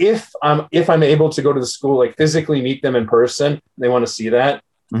over if I'm able to go to the school, like physically meet them in person. They want to see that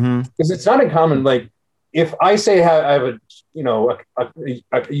because it's not uncommon. Like if I say I have a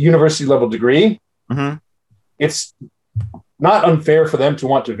university level degree, it's not unfair for them to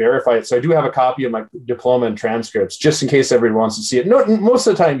want to verify it. So I do have a copy of my diploma and transcripts just in case everybody wants to see it. No, most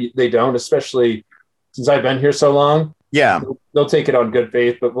of the time they don't, especially since I've been here so long. Yeah, they'll take it on good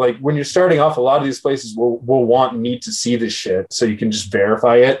faith. But like when you're starting off, a lot of these places will want and need to see this shit so you can just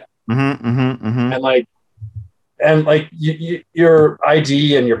verify it. And like your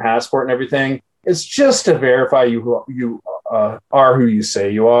ID and your passport and everything, it's just to verify you are who you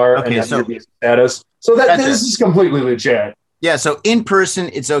say you are, and that's your status. So that this is completely legit. Yeah. So in person,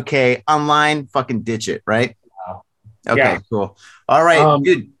 it's okay. Online, fucking ditch it, right? Wow. Okay. Cool. All right,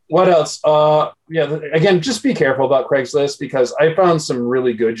 dude. What else? Again, just be careful about Craigslist because I found some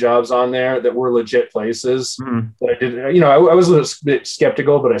really good jobs on there that were legit places that I did. I was a little bit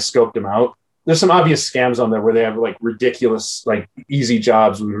skeptical, but I scoped them out. There's some obvious scams on there where they have like ridiculous, like easy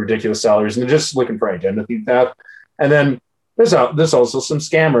jobs with ridiculous salaries, and they're just looking for identity theft. And then there's also some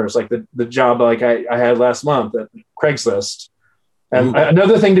scammers, like the job like I had last month at Craigslist. And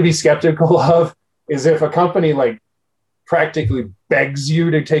another thing to be skeptical of is if a company like practically begs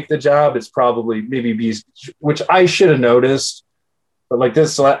you to take the job, it's probably which I should have noticed. But like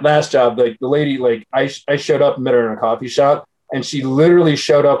this last job, like the lady, like I showed up and met her in a coffee shop, and she literally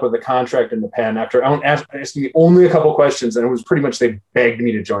showed up with a contract and the pen after asking me only a couple questions, and it was pretty much they begged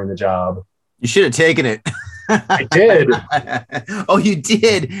me to join the job. You should have taken it. I did. Oh, you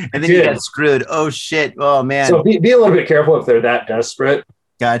did, and then you got screwed. Oh shit! Oh man. So be a little bit careful if they're that desperate.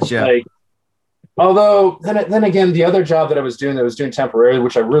 Gotcha. Like, although then again, the other job that I was doing temporarily,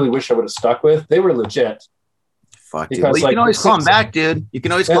 which I really wish I would have stuck with, they were legit. Fuck, dude. Well, you can always call them back, dude. You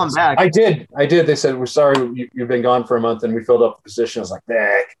can always call them back. I did. They said, we're sorry, you've been gone for a month, and we filled up the position. I was like,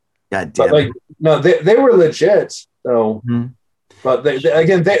 heck. God damn. But like, no, they were legit. So, but they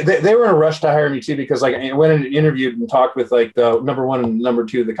were in a rush to hire me too, because like I went and interviewed and talked with like the number one and number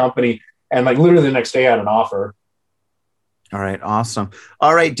two of the company, and like literally the next day I had an offer. All right, awesome.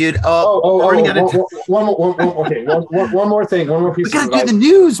 All right, dude. One more thing. One more piece. We gotta do the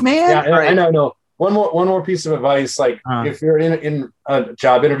news, man. Yeah, right. I know. One more piece of advice. Like if you're in a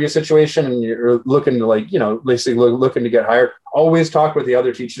job interview situation and you're looking to like, basically looking to get hired, always talk with the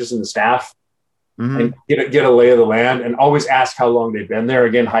other teachers and the staff and get a lay of the land, and always ask how long they've been there.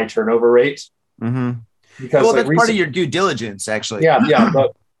 Again, high turnover rate. Because that's part of your due diligence, actually. Yeah.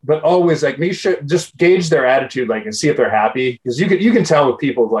 But always like make sure, just gauge their attitude, like, and see if they're happy, because you can tell with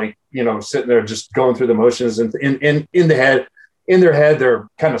people like sitting there just going through the motions, and in their head they're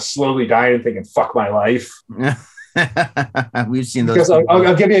kind of slowly dying and thinking, "Fuck my life." We've seen those. Because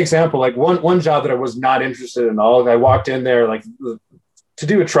I'll give you an example. Like one job that I was not interested in at all. I walked in there like to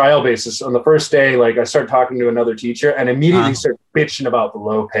do a trial basis. On the first day, like I started talking to another teacher and immediately start bitching about the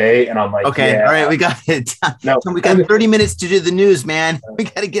low pay. And I'm like, okay, all right, we got it. We got 30 minutes to do the news, man. We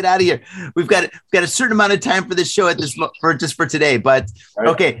got to get out of here. We've got a certain amount of time for this show for today. But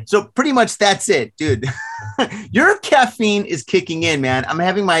okay, so pretty much that's it, dude. Your caffeine is kicking in, man. I'm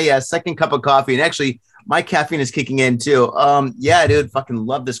having my second cup of coffee, and actually my caffeine is kicking in too. Yeah, dude, fucking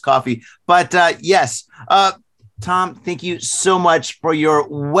love this coffee. But yes, Tom, thank you so much for your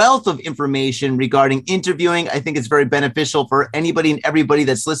wealth of information regarding interviewing. I think it's very beneficial for anybody and everybody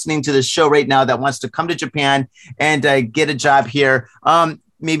that's listening to this show right now that wants to come to Japan and get a job here.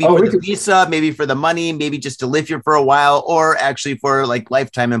 Maybe for the visa, maybe for the money, maybe just to live here for a while, or actually for like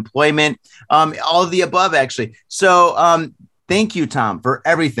lifetime employment. All of the above, actually. So thank you, Tom, for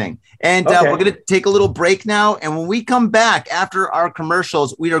everything. And we're going to take a little break now. And when we come back after our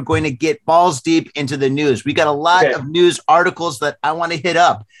commercials, we are going to get balls deep into the news. We got a lot of news articles that I want to hit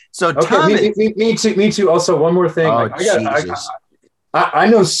up. So Tom, me too. Also, one more thing. I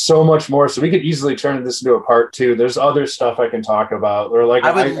know so much more, so we could easily turn this into a part 2. There's other stuff I can talk about. Or like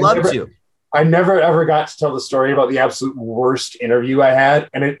I would love to. I never ever got to tell the story about the absolute worst interview I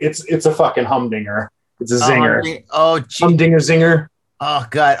had, and it's a fucking humdinger. It's a zinger. Humdinger zinger. Oh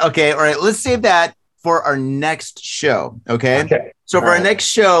God. Okay. All right. Let's save that for our next show. Okay. So for our next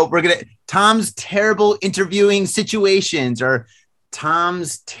show, we're going to Tom's terrible interviewing situations, or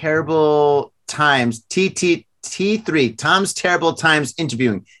Tom's terrible times, T3, Tom's terrible times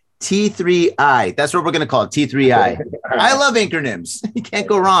interviewing, T3I. That's what we're going to call it. T3I. I love acronyms. You can't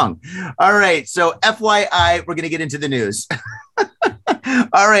go wrong. All right. So FYI, we're going to get into the news.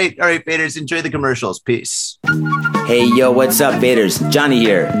 All right, faders, enjoy the commercials. Peace. Hey, yo, what's up, faders? Johnny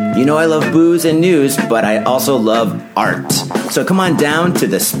here. You know I love booze and news, but I also love art. So come on down to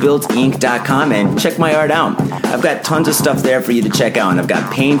thespiltink.com and check my art out. I've got tons of stuff there for you to check out. I've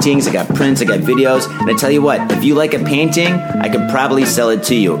got paintings, I got prints, I got videos. And I tell you what, if you like a painting, I could probably sell it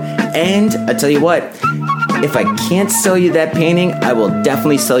to you. And I tell you what, if I can't sell you that painting, I will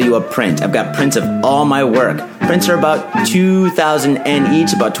definitely sell you a print. I've got prints of all my work. Prints are about 2,000 yen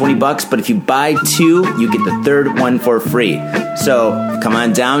each, about $20. But if you buy 2, you get the third one for free. So come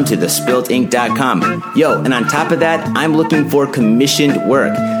on down to thespiltink.com. Yo, and on top of that, I'm looking for commissioned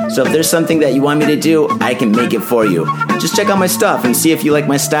work. So if there's something that you want me to do, I can make it for you. Just check out my stuff and see if you like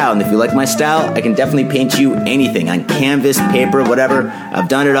my style. And if you like my style, I can definitely paint you anything on canvas, paper, whatever. I've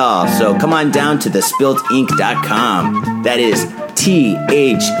done it all. So come on down to thespiltink.com. That is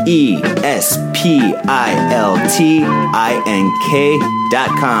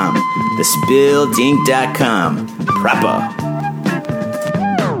THESPILTINK.com. Thespiltink.com. Proper.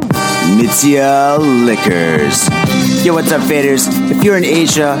 Mitsuya Liquors. Yo, what's up, faders? If you're in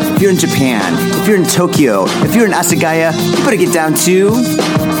Asia, if you're in Japan, if you're in Tokyo, if you're in Asagaya, you better get down to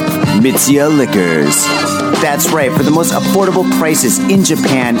Mitsuya Liquors. That's right. For the most affordable prices in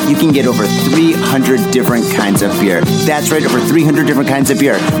Japan, you can get over 300 different kinds of beer. That's right, over 300 different kinds of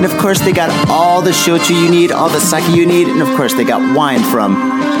beer. And of course, they got all the shochu you need, all the sake you need, and of course, they got wine from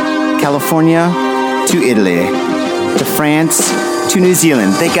California to Italy to France to New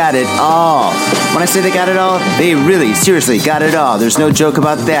Zealand. They got it all. When I say they got it all, they really, seriously got it all. There's no joke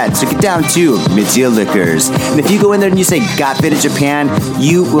about that. So get down to Mitsuya Liquors. And if you go in there and you say, Got Fit in Japan,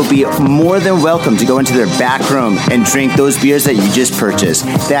 you will be more than welcome to go into their back room and drink those beers that you just purchased.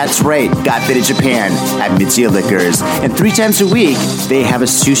 That's right, Got Fit in Japan at Mitsuya Liquors. And 3 times a week, they have a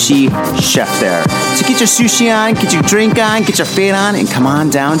sushi chef there. So get your sushi on, get your drink on, get your fade on, and come on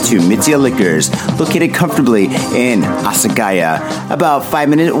down to Mitsuya Liquors, located comfortably in Asagaya, about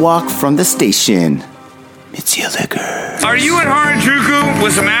 5-minute walk from the station. Mitsuya Liquors. Are you in Harajuku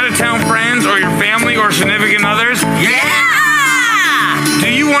with some out-of-town friends or your family or significant others? Yeah!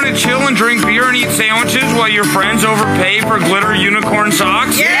 Do you want to chill and drink beer and eat sandwiches while your friends overpay for glitter unicorn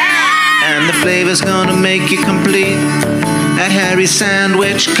socks? And the flavor's gonna make you complete at Harry's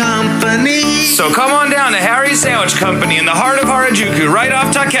Sandwich Company. So come on down to Harry's Sandwich Company in the heart of Harajuku, right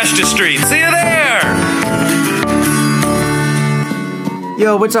off Takeshita Street. See you there!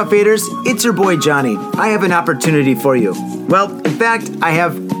 Yo, what's up, faders? It's your boy Johnny. I have an opportunity for you. Well, in fact, I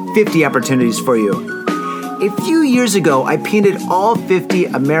have 50 opportunities for you. A few years ago, I painted all 50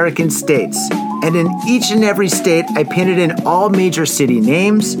 American states. And in each and every state, I painted in all major city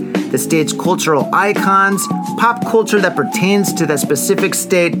names, the state's cultural icons, pop culture that pertains to that specific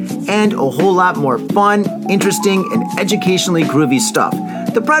state, and a whole lot more fun, interesting, and educationally groovy stuff.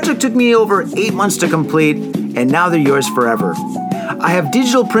 The project took me over 8 months to complete, and now they're yours forever. I have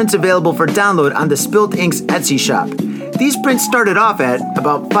digital prints available for download on the Spilt Inks Etsy shop. These prints started off at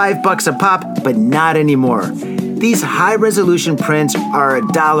about $5 a pop, but not anymore. These high-resolution prints are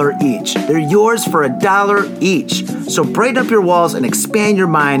 $1 each. They're yours for $1 each. So brighten up your walls and expand your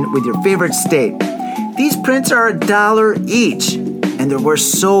mind with your favorite state. These prints are $1 each, and they're worth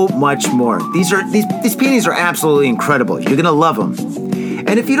so much more. These paintings are absolutely incredible. You're gonna love them.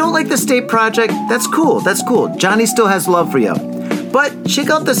 And if you don't like the state project, that's cool. Johnny still has love for you. But check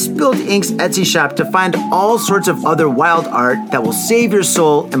out the Spilt Inks Etsy shop to find all sorts of other wild art that will save your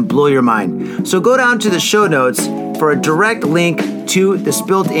soul and blow your mind. So go down to the show notes for a direct link to the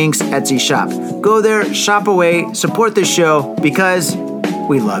Spilt Inks Etsy shop. Go there, shop away, support the show because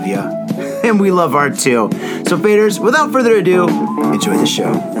we love you. And we love art too. So faders, without further ado, enjoy the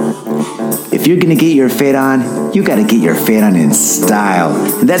show. If you're gonna get your fade on, you gotta get your fade on in style.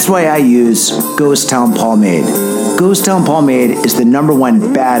 And that's why I use Ghost Town Pomade. Ghost Town Pomade is the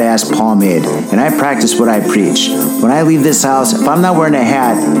 #1 badass pomade, and I practice what I preach. When I leave this house, if I'm not wearing a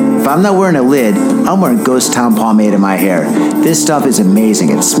hat, if I'm not wearing a lid, I'm wearing Ghost Town Pomade in my hair. This stuff is amazing.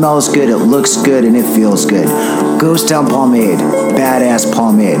 It smells good, it looks good, and it feels good. Ghost Town Pomade, badass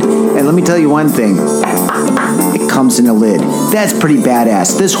pomade. And let me tell you one thing. It comes in a lid. That's pretty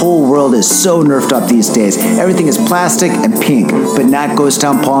badass. This whole world is so nerfed up these days. Everything is plastic and pink, but not Ghost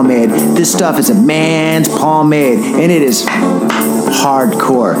Town Pomade. This stuff is a man's pomade, and it is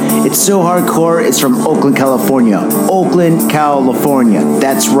hardcore. It's so hardcore, it's from Oakland, California. Oakland, California.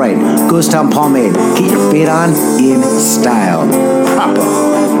 That's right. Ghost Town Pomade. Get your fade on in style. Proper.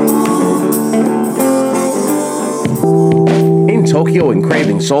 In Tokyo and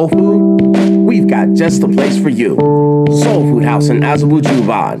craving soul food? We've got just the place for you. Soul Food House in Azabu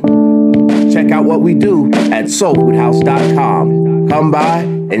Juvan. Check out what we do at soulfoodhouse.com. Come by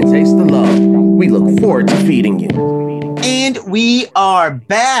and taste the love. We look forward to feeding you. And we are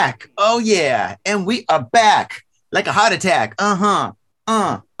back. Oh, yeah. And we are back like a heart attack.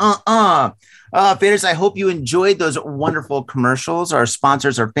 Faders, I hope you enjoyed those wonderful commercials. Our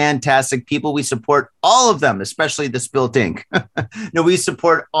sponsors are fantastic people. We support all of them, especially the Spilt Ink. No, we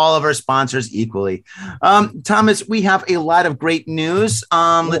support all of our sponsors equally. Thomas, we have a lot of great news.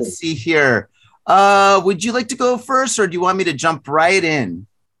 Let's see here. Would you like to go first, or do you want me to jump right in?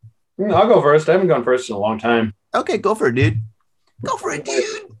 I'll go first. I haven't gone first in a long time. Okay, go for it, dude. Go for it,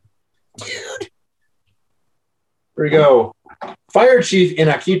 dude. Here we go. Fire chief in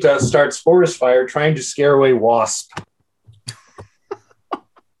Akita starts forest fire trying to scare away wasp.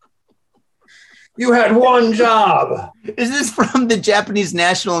 You had one job. Is this from the Japanese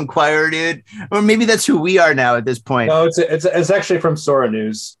National Enquirer, dude? Or maybe that's who we are now at this point. No, it's actually from Sora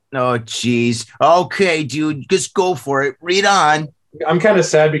News. Oh, geez. Okay, dude, just go for it. Read on. I'm kind of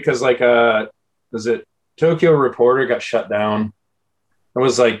sad because, was it Tokyo Reporter got shut down? That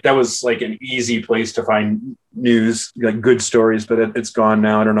was an easy place to find news, like good stories, but it's gone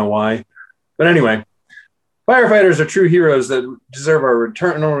now. I don't know why. But anyway, firefighters are true heroes that deserve our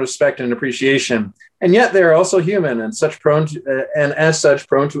eternal respect and appreciation. And yet they are also human and as such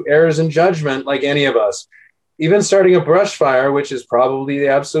prone to errors in judgment like any of us. Even starting a brush fire, which is probably the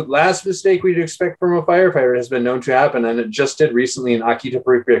absolute last mistake we'd expect from a firefighter, has been known to happen, and it just did recently in Akita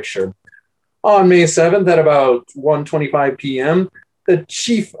Prefecture. On May 7th at about 1:25 p.m., the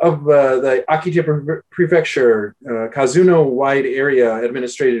chief of the Akita Prefecture, Kazuno Wide Area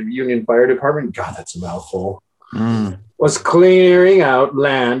Administrative Union Fire Department, God, that's a mouthful, was clearing out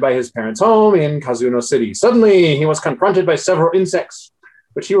land by his parents' home in Kazuno City. Suddenly, he was confronted by several insects,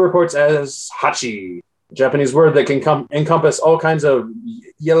 which he reports as hachi, a Japanese word that can encompass all kinds of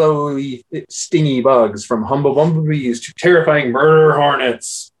yellowy, stingy bugs, from humble bumblebees to terrifying murder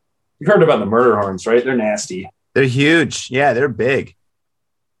hornets. You've heard about the murder hornets, right? They're nasty. They're huge. Yeah, they're big.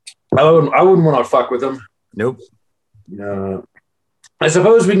 I wouldn't want to fuck with them. Nope. I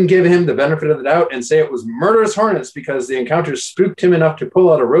suppose we can give him the benefit of the doubt and say it was murderous hornets because the encounter spooked him enough to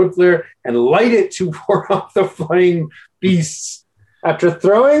pull out a road flare and light it to ward off the flying beasts. After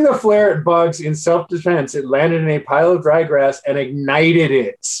throwing the flare at bugs in self-defense, it landed in a pile of dry grass and ignited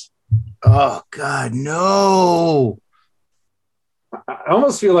it. Oh, God, no. I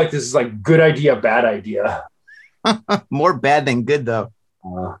almost feel like this is like good idea, bad idea. More bad than good, though.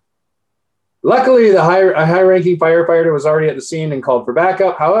 Luckily, a high-ranking firefighter was already at the scene and called for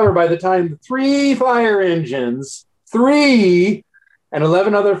backup. However, by the time the 3 fire engines, 3, and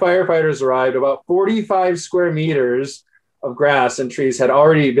 11 other firefighters arrived, about 45 square meters of grass and trees had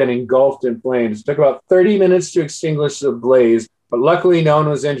already been engulfed in flames. It took about 30 minutes to extinguish the blaze, but luckily no one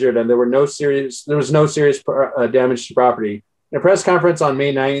was injured and there was no serious damage to property. In a press conference on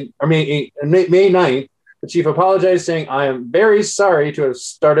May 9th, the chief apologized, saying, "I am very sorry to have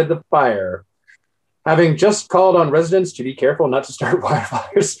started the fire, having just called on residents to be careful not to start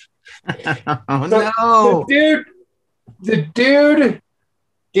wildfires." Oh, no. The dude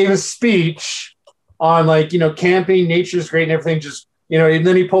gave a speech on, like, camping, nature's great and everything. Just, and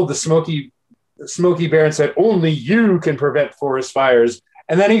then he pulled the Smokey Bear and said, "Only you can prevent forest fires."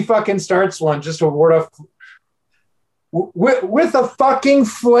 And then he fucking starts one just to ward off with a fucking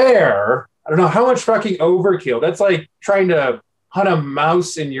flare. I don't know how much fucking overkill. That's like trying to hunt a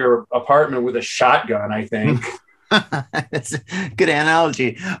mouse in your apartment with a shotgun, I think. That's a good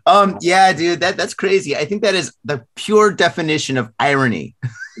analogy. Yeah, dude, that's crazy. I think that is the pure definition of irony.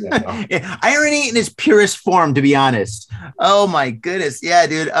 Yeah. Irony in its purest form, to be honest. Oh my goodness. Yeah,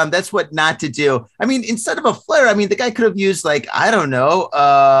 dude. That's what not to do. I mean, instead of a flare, I mean, the guy could have used, like, I don't know,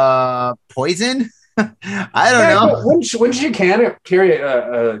 poison. I don't know. Wouldn't you carry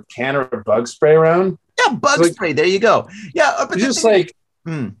a can of bug spray around? Yeah, bug spray. There you go. Yeah, but just like,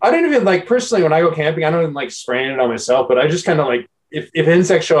 I don't even, like, personally, when I go camping, I don't even like spraying it on myself, but I just kind of like, if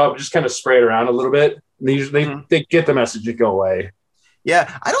insects show up, just kind of spray it around a little bit. And they get the message to go away.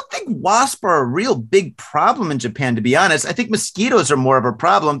 Yeah, I don't think wasps are a real big problem in Japan, to be honest. I think mosquitoes are more of a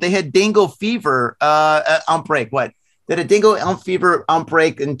problem. They had dengue fever outbreak. They had a dengue fever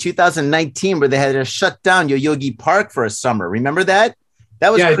outbreak in 2019 where they had to shut down Yoyogi Park for a summer. Remember that?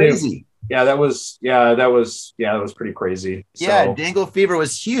 That was crazy. That was pretty crazy. Yeah, dengue fever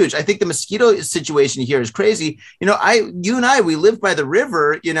was huge. I think the mosquito situation here is crazy. You and I, we live by the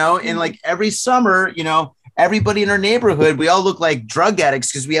river, and like every summer, everybody in our neighborhood, we all look like drug addicts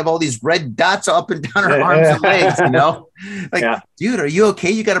because we have all these red dots up and down our arms and legs, Dude, are you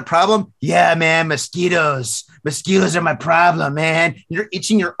okay? You got a problem? Yeah, man, mosquitoes. Mosquitoes are my problem, man. You're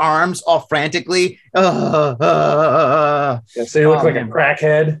itching your arms all frantically. So you look like a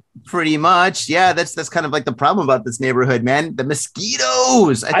crackhead. Pretty much. Yeah, that's kind of like the problem about this neighborhood, man. The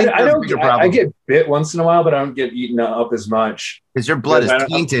mosquitoes. I get bit once in a while, but I don't get eaten up as much. Because your blood is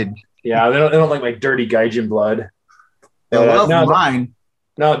tainted. Yeah, they don't like my dirty gaijin blood. They love mine.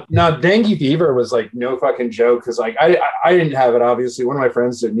 No, dengue fever was like no fucking joke because like I didn't have it, obviously. One of my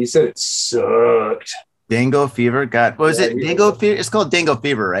friends did, and he said it sucked. Dengue fever? God, what was it? Dengue fever? It's called dengue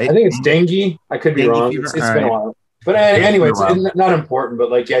fever, right? I think it's dengue. I could be wrong. It's been a while. But anyway, it's not important. But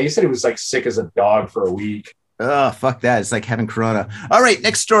like, yeah, he said he was like sick as a dog for a week. Oh, fuck that. It's like having corona. All right,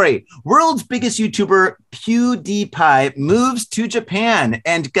 next story. World's biggest YouTuber, PewDiePie, moves to Japan.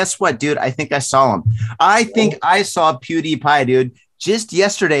 And guess what, dude? I think I saw him. I think I saw PewDiePie, dude. Just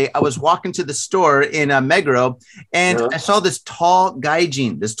yesterday, I was walking to the store in Meguro, and I saw this tall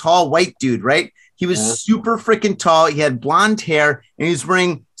gaijin, this tall white dude, right? He was super freaking tall. He had blonde hair, and he was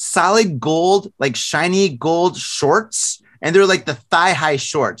wearing solid gold, like shiny gold shorts. And they're like the thigh-high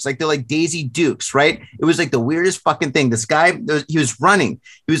shorts, like they're like Daisy Dukes, right? It was like the weirdest fucking thing. This guy, he was running.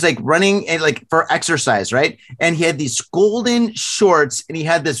 He was like running and like for exercise, right? And he had these golden shorts, and he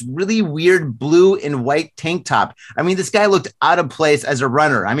had this really weird blue and white tank top. I mean, this guy looked out of place as a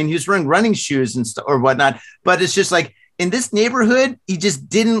runner. I mean, he was wearing running shoes and or whatnot, but it's just like in this neighborhood, he just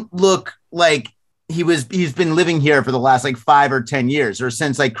didn't look like he's been living here for the last like 5 or 10 years or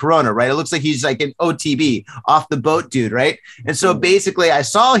since like Corona, right? It looks like he's like an OTB off the boat dude, right? And so basically I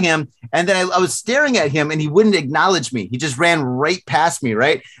saw him, and then I was staring at him, and he wouldn't acknowledge me. He just ran right past me,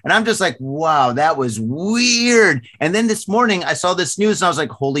 right? And I'm just like, wow, that was weird. And then this morning I saw this news, and I was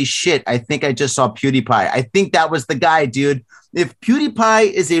like, holy shit, I think I just saw PewDiePie. I think that was the guy, dude. If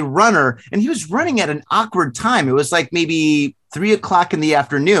PewDiePie is a runner, and he was running at an awkward time, it was like maybe 3:00 in the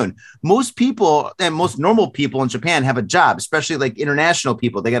afternoon. Most people and most normal people in Japan have a job, especially like international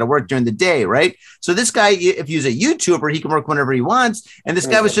people. They got to work during the day, right? So this guy, if he's a YouTuber, he can work whenever he wants. And this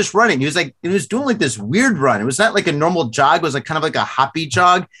guy was just running. He was doing like this weird run. It was not like a normal jog. It was like kind of like a hoppy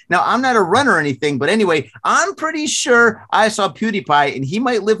jog. Now, I'm not a runner or anything, but anyway, I'm pretty sure I saw PewDiePie and he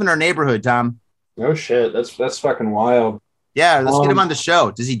might live in our neighborhood, Tom. No shit. That's fucking wild. Yeah, let's get him on the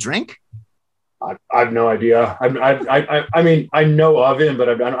show. Does he drink? I have no idea. I mean, I know of him, but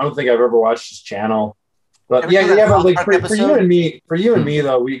I don't think I've ever watched his channel. But but like for you and me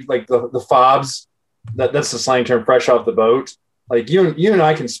though, we like the fobs. That's the slang term, fresh off the boat. Like you and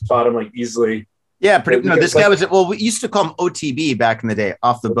I can spot him like easily. Yeah, this guy was. Well, we used to call him OTB back in the day,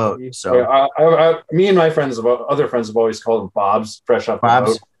 off the boat. So me and my other friends have always called him fobs, fresh off the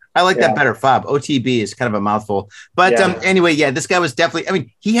boat. I like that better. Fob. OTB is kind of a mouthful. But anyway, this guy was definitely, I mean,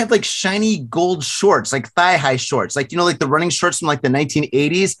 he had like shiny gold shorts, like thigh high shorts, like, like the running shorts from like the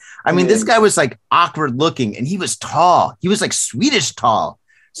 1980s. I mean, this guy was like awkward looking and he was tall. He was like Swedish tall.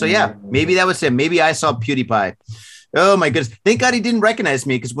 So maybe that was him. Maybe I saw PewDiePie. Oh my goodness. Thank God he didn't recognize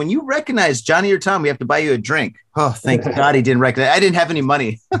me, because when you recognize Johnny or Tom, we have to buy you a drink. Oh, thank God he didn't recognize. I didn't have any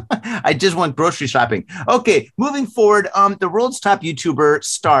money. I just went grocery shopping. Okay, moving forward, the world's top YouTuber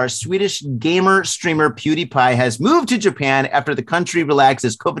star, Swedish gamer streamer PewDiePie has moved to Japan after the country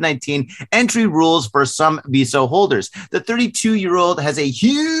relaxes COVID-19 entry rules for some visa holders. The 32-year-old has a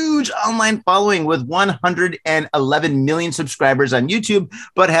huge online following with 111 million subscribers on YouTube,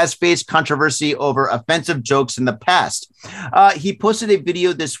 but has faced controversy over offensive jokes in the past. He posted a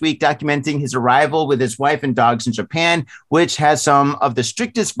video this week documenting his arrival with his wife and dogs in Japan, which has some of the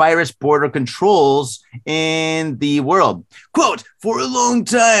strictest virus border controls in the world. Quote, "For a long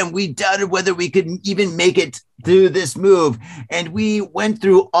time, we doubted whether we could even make it through this move, and we went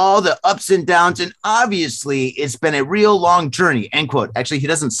through all the ups and downs, and obviously it's been a real long journey," end quote. Actually, he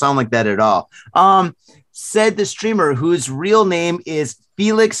doesn't sound like that at all. Said the streamer, whose real name is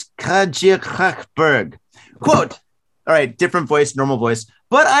Felix Kajikberg. Quote, all right, different voice, normal voice.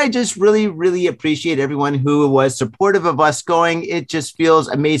 But I just really, really appreciate everyone who was supportive of us going. It just feels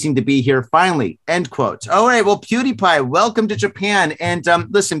amazing to be here finally, end quote. All right, well, PewDiePie, welcome to Japan. And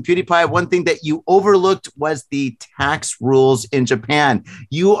listen, PewDiePie, one thing that you overlooked was the tax rules in Japan.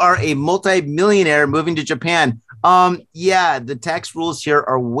 You are a multi-millionaire moving to Japan. The tax rules here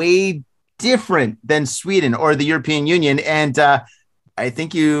are way different than Sweden or the European Union. And I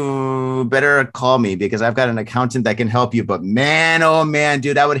think you better call me, because I've got an accountant that can help you. But man, oh man,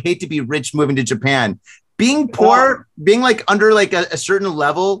 dude, I would hate to be rich moving to Japan. Being poor, being like under like a certain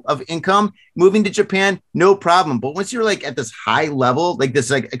level of income, moving to Japan, no problem. But once you're like at this high level, like this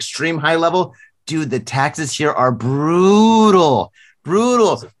like extreme high level, dude, the taxes here are brutal.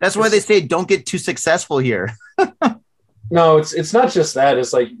 That's why they say don't get too successful here. No, it's not just that.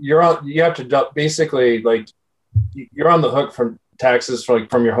 It's like you have to basically like you're on the hook from taxes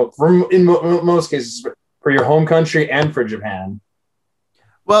from your home, in most cases for your home country and for Japan.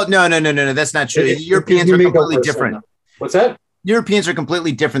 Well, no, that's not true. Europeans are completely different. What's that? Europeans are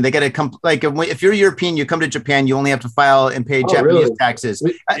completely different. They got to come, like if you're European, you come to Japan, you only have to file and pay Japanese taxes.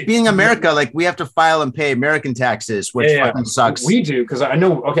 Being America, like we have to file and pay American taxes, which fucking sucks. We do, because I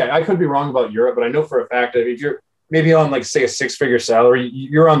know. Okay, I could be wrong about Europe, but I know for a fact that if you're maybe on like say a 6-figure salary,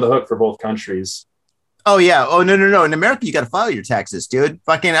 you're on the hook for both countries. Oh yeah. Oh no. In America, you got to file your taxes, dude.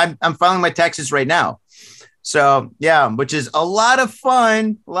 Fucking, I'm filing my taxes right now. So yeah, which is a lot of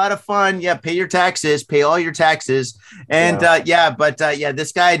fun. Yeah, pay your taxes, pay all your taxes, and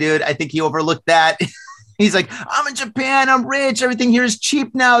this guy, dude, I think he overlooked that. He's like, I'm in Japan, I'm rich, everything here is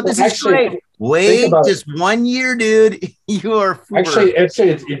cheap now. This is great. Wait, just 1 year, dude. You are actually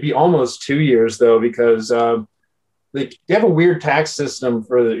it'd be almost 2 years though, because like you have a weird tax system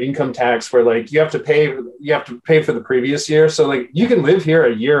for the income tax where like you have to pay for the previous year. So like you can live here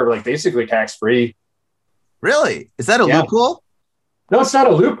a year like basically tax free. Really? Is that a loophole? No, it's not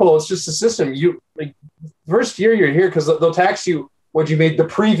a loophole. It's just a system. You like first year you're here because they'll tax you what you made the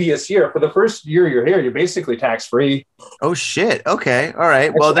previous year. For the first year you're here, you're basically tax free. Oh shit. Okay. All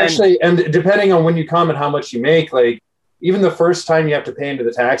right. Well, actually, and depending on when you come and how much you make, like even the first time you have to pay into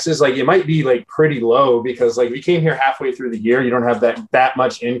the taxes, like it might be like pretty low because like if you came here halfway through the year, you don't have that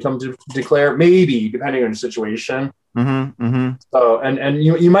much income to declare, maybe depending on the situation. So, and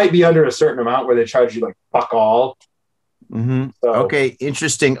you might be under a certain amount where they charge you like fuck all. So. Okay.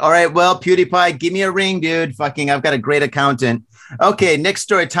 Interesting. All right. Well, PewDiePie, give me a ring, dude. Fucking, I've got a great accountant. Okay. Next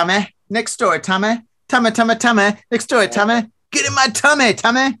story, Tommy. Next story, Tommy. Next story, Tommy. Get in my tummy.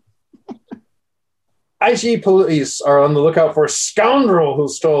 IG police are on the lookout for a scoundrel who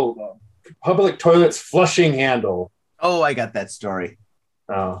stole public toilet's flushing handle. Oh, I got that story.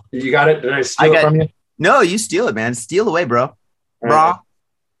 Oh, you got it? Did I steal it from you? No, you steal it, man. Steal away, bro. All Bro. right.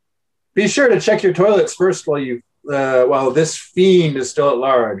 Be sure to check your toilets first while this fiend is still at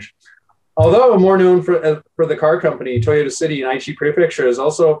large. Although more known for the car company, Toyota City in Aichi Prefecture is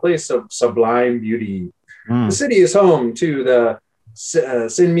also a place of sublime beauty. The city is home to the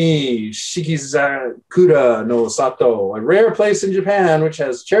Senmi Shikizakura no Sato, a rare place in Japan which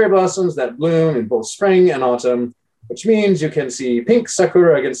has cherry blossoms that bloom in both spring and autumn, which means you can see pink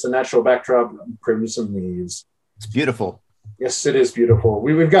sakura against the natural backdrop of crimson leaves. It's beautiful. Yes, it is beautiful.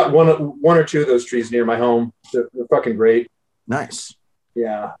 We've got one or two of those trees near my home. They're fucking great. Nice.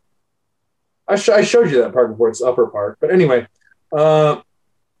 Yeah. I showed you that park before. It's Upper Park. But anyway,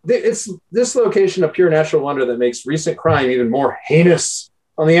 it's this location of pure natural wonder that makes recent crime even more heinous.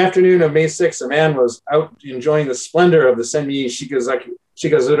 On the afternoon of May 6th, a man was out enjoying the splendor of the Senmi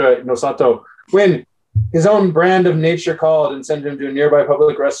Shikazura no Sato when his own brand of nature called and sent him to a nearby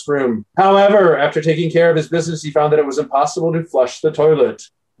public restroom. However, after taking care of his business, he found that it was impossible to flush the toilet.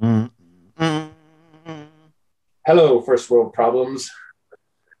 Hello, first world problems.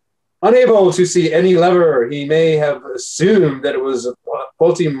 Unable to see any lever, he may have assumed that it was a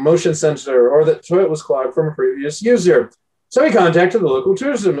faulty motion sensor or that the toilet was clogged from a previous user. So he contacted the local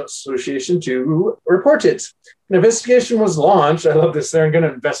tourism association to report it. An investigation was launched. I love this. They're going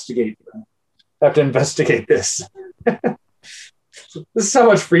to investigate. Have to investigate this. This is how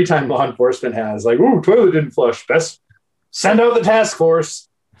much free time law enforcement has. Like, ooh, toilet didn't flush. Best send out the task force.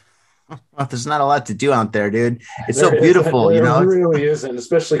 Well, there's not a lot to do out there, dude. It's so beautiful, you know. It really isn't,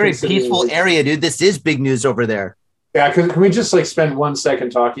 especially very peaceful area, dude. This is big news over there. Yeah, can we just like spend 1 second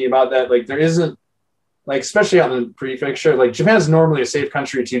talking about that? Like, there isn't, like, especially on the prefecture, like Japan's normally a safe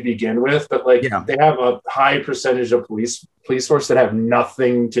country to begin with, but like they have a high percentage of police force that have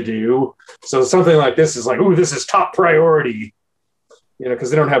nothing to do. So something like this is like, ooh, this is top priority, you know, because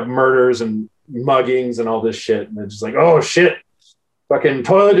they don't have murders and muggings and all this shit, and they're just like, oh shit. Fucking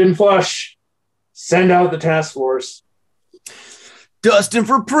toilet didn't flush. Send out the task force. Dustin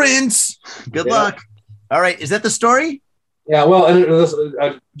for Prince. Good luck. All right. Is that the story? Yeah. Well,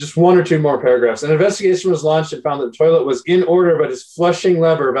 and just one or two more paragraphs. An investigation was launched and found that the toilet was in order, but its flushing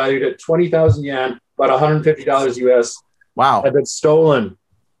lever, valued at 20,000 yen, about $150 US, wow, had been stolen.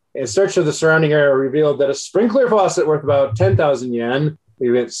 A search of the surrounding area revealed that a sprinkler faucet worth about 10,000 yen,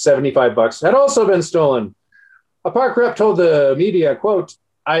 maybe $75, had also been stolen. A park rep told the media, quote,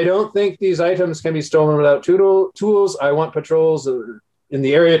 "I don't think these items can be stolen without tools. I want patrols in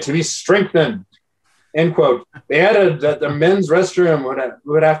the area to be strengthened." End quote. They added that the men's restroom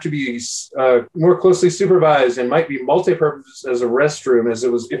would have to be more closely supervised and might be multi-purpose as a restroom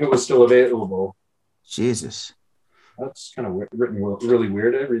if it was still available. Jesus. That's kind of written really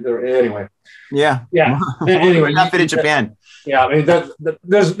weird. Anyway. Yeah. Anyway, not fit in Japan. Yeah, I mean,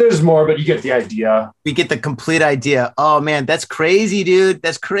 there's more, but you get the idea. We get the complete idea. Oh man, that's crazy, dude.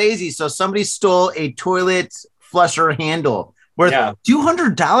 That's crazy. So somebody stole a toilet flusher handle worth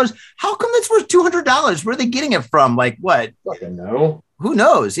 $200. How come that's worth $200? Where are they getting it from? Like what? Fucking know. Who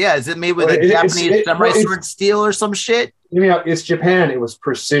knows? Yeah, is it made with a Japanese samurai sword steel or some shit? It's Japan. It was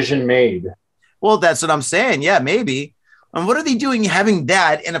precision made. Well, that's what I'm saying. Yeah, maybe. And what are they doing having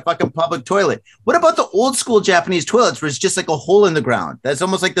that in a fucking public toilet? What about the old school Japanese toilets where it's just like a hole in the ground? That's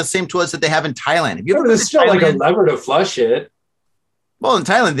almost like the same toilets that they have in Thailand. Have you ever there's still like a lever to flush it. Well, in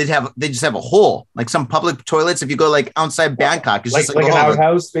Thailand, they just have a hole. Like some public toilets, if you go like outside Bangkok, it's just like an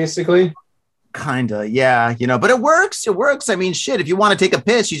outhouse, basically. Kinda, yeah, you know, but it works. It works. I mean, shit, if you want to take a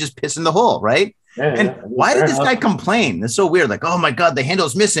piss, you just piss in the hole, right? Why did this guy complain? It's so weird. Like, oh my God, the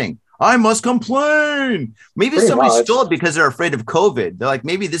handle's missing. I must complain. Maybe somebody stole it because they're afraid of COVID. They're like,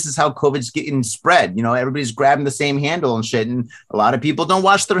 maybe this is how COVID's getting spread. You know, everybody's grabbing the same handle and shit. And a lot of people don't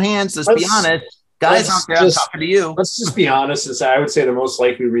wash their hands. Let's be honest. Guys out there, I'm talking to you. Let's just be honest and say, I would say the most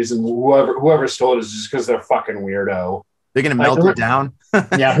likely reason whoever stole it is just because they're fucking weirdo. They're going to melt it down.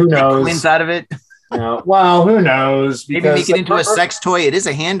 Yeah, who knows? Cleans out of it. Yeah. Well, who knows? Maybe make it into a sex toy. It is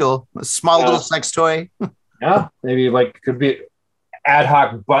a handle, a small little sex toy. Yeah, maybe like could be ad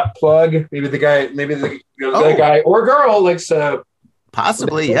hoc butt plug. Maybe the guy or girl likes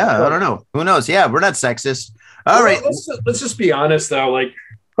possibly. Yeah, I don't know. Who knows? Yeah, we're not sexist. All right. Let's just be honest though. Like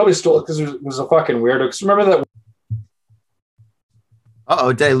probably stole it because it was a fucking weirdo. Because remember that.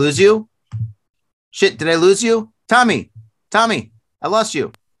 Uh-oh, did I lose you? Shit, did I lose you? Tommy, I lost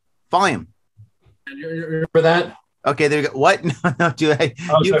you. Volume. You remember that? Okay, there you go. What? No, do I?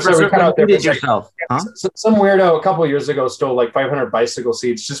 You did yourself. Huh? Some weirdo a couple of years ago stole like 500 bicycle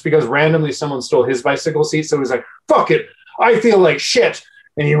seats just because randomly someone stole his bicycle seat. So he was like, fuck it. I feel like shit.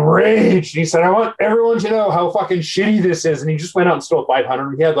 And he raged. He said, I want everyone to know how fucking shitty this is. And he just went out and stole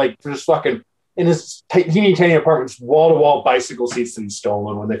 500. He had like just fucking in his tiny apartment, just wall-to-wall bicycle seats that he's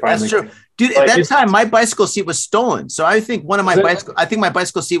stolen when they finally. That's true, dude. At that time, my bicycle seat was stolen. So I think my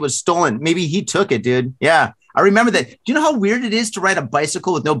bicycle seat was stolen. Maybe he took it, dude. Yeah, I remember that. Do you know how weird it is to ride a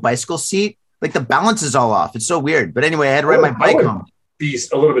bicycle with no bicycle seat? Like the balance is all off. It's so weird. But anyway, I had to ride my bike home. Be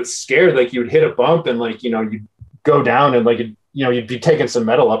a little bit scared, like you would hit a bump and like you'd go down and like you'd be taking some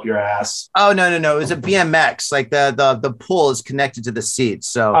metal up your ass. Oh no! It was a BMX. Like the pole is connected to the seat.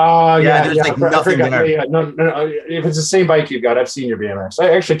 So there's like nothing there. Yeah, no. If it's the same bike you've got, I've seen your BMX.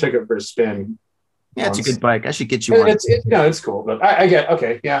 I actually took it for a spin. Yeah, once. It's a good bike. I should get you one. It's cool, but I get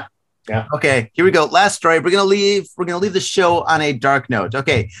okay. Yeah. Okay, here we go. Last story. We're gonna leave the show on a dark note.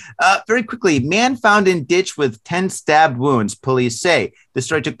 Okay. Very quickly, man found in ditch with 10 stabbed wounds, police say. The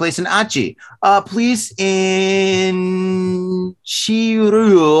story took place in Aichi. Police in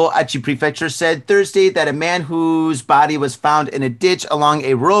Chiru, Aichi Prefecture, said Thursday that a man whose body was found in a ditch along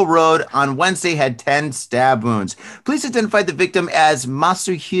a rural road on Wednesday had 10 stab wounds. Police identified the victim as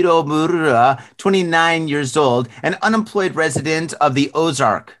Masuhiro Murura, 29 years old, an unemployed resident of the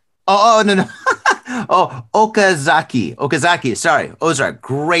Ozark. No. Okazaki. Sorry, Ozark.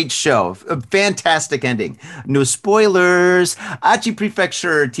 Great show. A fantastic ending. No spoilers. Aichi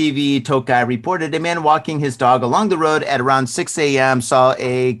Prefecture TV Tokai reported a man walking his dog along the road at around 6 a.m. saw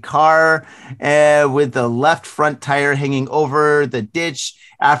a car with the left front tire hanging over the ditch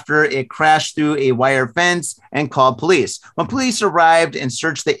after it crashed through a wire fence and called police. When police arrived and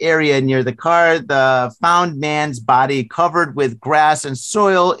searched the area near the car, the found man's body covered with grass and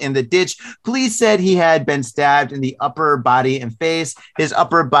soil in the ditch. Police said he had been stabbed in the upper body and face. His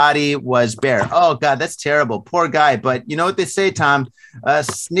upper body was bare. Oh, God, that's terrible. Poor guy. But you know what they say, Tom?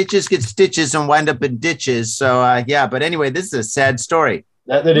 Snitches get stitches and wind up in ditches. So, but anyway, this is a sad story.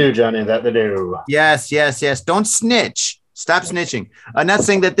 That they do, Johnny. That they do. Yes. Don't snitch. Stop snitching. I'm not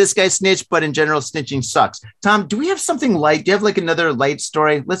saying that this guy snitched, but in general, snitching sucks. Tom, do we have something light? Do you have like another light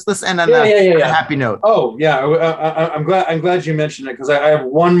story? Let's end on a happy note. Oh yeah, I'm glad you mentioned it because I have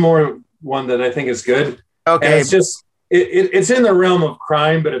one more one that I think is good. Okay, and it's just it's in the realm of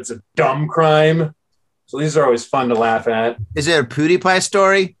crime, but it's a dumb crime. So these are always fun to laugh at. Is it a PewDiePie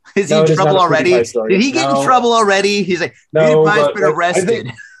story? Is he in trouble already? Did he get in trouble already? He's like, PewDiePie's been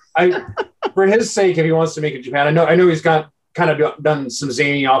arrested. For his sake, if he wants to make it Japan, I know he's got kind of done some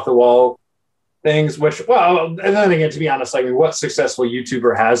zany off the wall things, which, well, and then again, to be honest, like what successful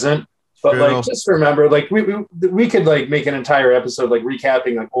YouTuber hasn't? But like, just remember, like we could like make an entire episode like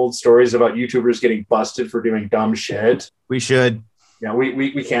recapping like old stories about YouTubers getting busted for doing dumb shit. We should. Yeah,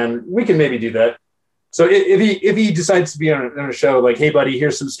 we can maybe do that. So if he decides to be on a show, like, hey buddy,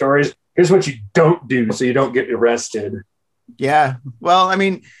 here's some stories. Here's what you don't do so you don't get arrested. Yeah. Well, I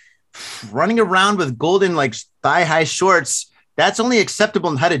mean, running around with golden like thigh-high shorts, that's only acceptable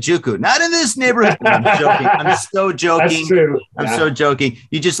in Harajuku, not in this neighborhood. I'm joking. I'm so joking. That's true. I'm so joking.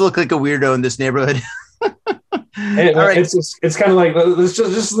 You just look like a weirdo in this neighborhood. All right. It's kind of like, let's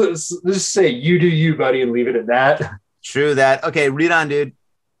just say you do you, buddy, and leave it at that. True that. Okay, read on, dude.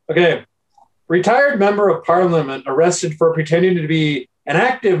 Okay. Retired member of parliament arrested for pretending to be an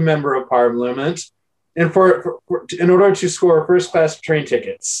active member of parliament and in order to score first-class train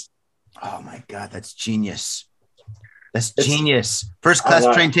tickets. Oh my God, that's genius. That's genius.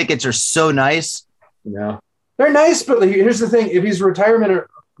 First-class train tickets are so nice. Yeah, they're nice, but like, here's the thing: if he's a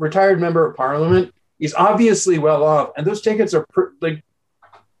retired member of parliament, he's obviously well off, and those tickets are they're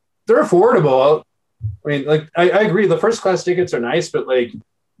affordable. I mean, like I agree, the first-class tickets are nice, but like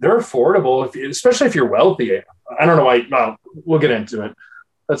they're affordable, especially if you're wealthy. I don't know why. Well, we'll get into it.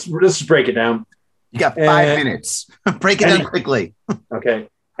 Let's just break it down. You got 5 minutes. Break it down quickly. Okay.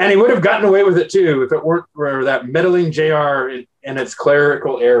 And he would have gotten away with it too if it weren't for that meddling JR and its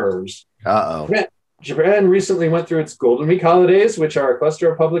clerical errors. Uh-oh. Japan recently went through its Golden Week holidays, which are a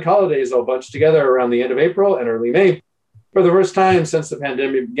cluster of public holidays all bunched together around the end of April and early May. For the first time since the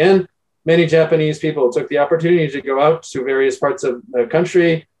pandemic began, many Japanese people took the opportunity to go out to various parts of the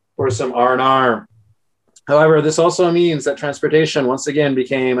country for some R&R. However, this also means that transportation once again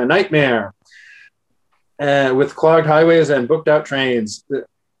became a nightmare. With clogged highways and booked out trains.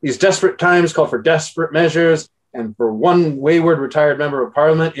 These desperate times call for desperate measures, and for one wayward retired member of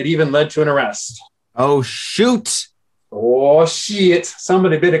parliament, it even led to an arrest. Oh, shoot. Oh, shit.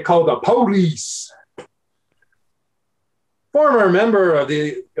 Somebody better call the police. Former member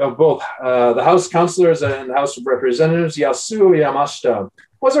of both the House Councilors and the House of Representatives, Yasuo Yamashita,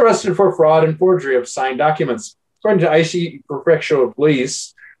 was arrested for fraud and forgery of signed documents. According to Aichi Prefectural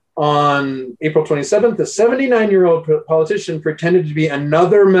Police, On April 27th, a 79-year-old politician pretended to be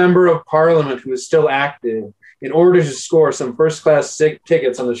another member of parliament who is still active in order to score some first-class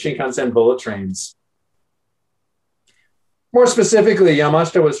tickets on the Shinkansen bullet trains. More specifically,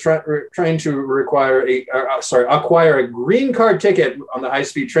 Yamashita was trying to acquire a green card ticket on the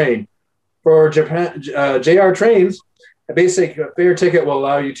high-speed train. For Japan, JR trains, a basic fare ticket will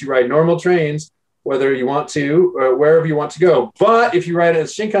allow you to ride normal trains, whether you want to, or wherever you want to go. But if you ride a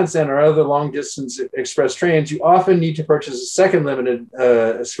Shinkansen or other long-distance express trains, you often need to purchase a second limited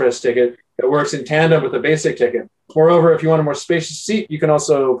express ticket that works in tandem with the basic ticket. Moreover, if you want a more spacious seat, you can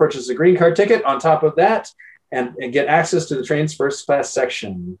also purchase a green card ticket on top of that and get access to the train's first class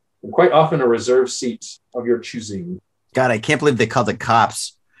section, and quite often a reserved seat of your choosing. God, I can't believe they called the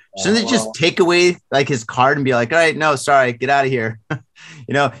cops. Shouldn't they just take away like his card and be like, all right, no, sorry, get out of here.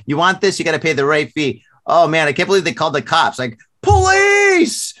 You want this, you got to pay the right fee. Oh man, I can't believe they called the cops. Like,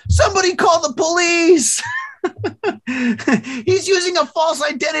 police, somebody call the police. He's using a false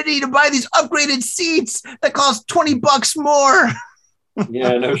identity to buy these upgraded seats that cost $20 more.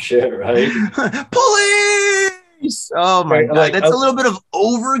 Yeah, no shit, right? Police! Oh my God, that's a little bit of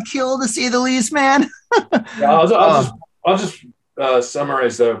overkill to say the least, man. I'll just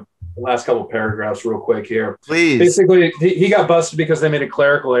summarize the last couple paragraphs real quick here. Please. Basically, he got busted because they made a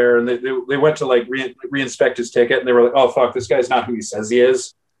clerical error, and they went to like reinspect his ticket, and they were like, "Oh fuck, this guy's not who he says he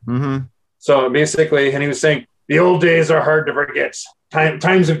is." Mm-hmm. So basically, and he was saying, "The old days are hard to forget.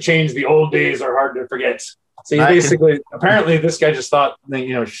 Times have changed. The old days are hard to forget." So apparently, this guy just thought,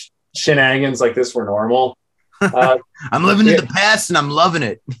 shenanigans like this were normal. I'm living in the past and I'm loving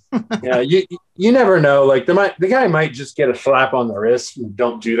it. Yeah, you never know. Like the guy might just get a slap on the wrist. And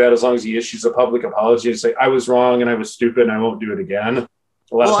don't do that as long as he issues a public apology and say, "I was wrong and I was stupid and I won't do it again."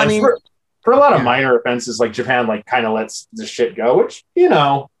 A lot of times, for a lot of minor offenses, like Japan, like kind of lets the shit go, which you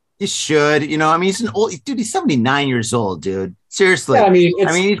should. He's an old dude. He's 79 years old, dude. Seriously. Yeah,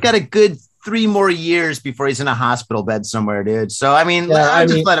 he's got a good 3 more years before he's in a hospital bed somewhere, dude. So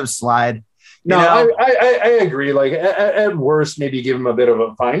just let him slide. No, I agree. Like at worst, maybe give him a bit of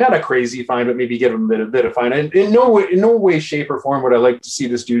a fine, not a crazy fine, but maybe give him a bit of fine. And in no way, shape, or form would I like to see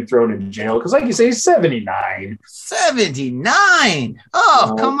this dude thrown in jail because, like you say, he's 79. 79.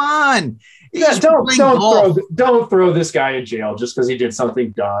 Oh, come on. Yeah, don't throw this guy in jail just because he did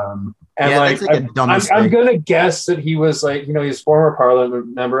something dumb. And I'm gonna guess that he was he's former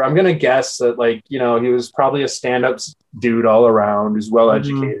parliament member. I'm gonna guess that he was probably a stand-up dude all around, who's well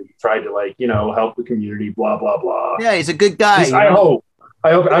educated, tried to help the community, blah blah blah. Yeah, he's a good guy. I hope.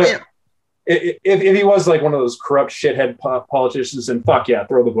 If he was like one of those corrupt shithead politicians, then fuck yeah,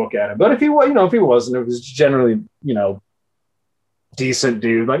 throw the book at him. But if he wasn't, if it was generally decent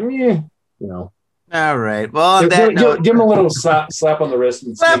dude, All right. Well, give him a little slap on the wrist.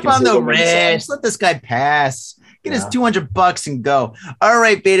 And slap on the wrist. Let this guy pass. Get his $200 and go. All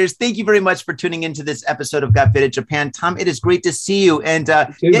right, Faders. Thank you very much for tuning into this episode of Got Faded Japan. Tom, it is great to see you. And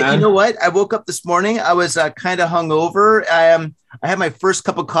you know what? I woke up this morning. I was kind of hungover. I had my first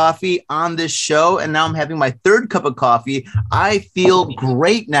cup of coffee on this show, and now I'm having my third cup of coffee. I feel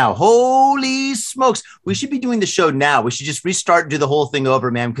great now. Holy smokes. We should be doing the show now. We should just restart and do the whole thing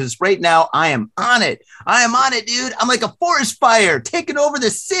over, man, because right now I am on it. I am on it, dude. I'm like a forest fire taking over the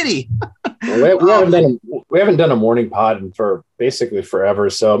city. We haven't done a morning pod for basically forever.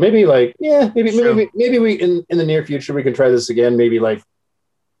 So maybe we in the near future, we can try this again. Maybe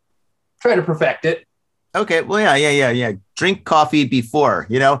try to perfect it. Okay. Well, yeah. Drink coffee before,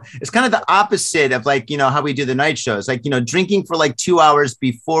 it's kind of the opposite of how we do the night shows. Drinking for 2 hours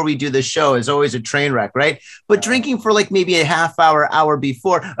before we do the show is always a train wreck, right? But drinking for maybe a half hour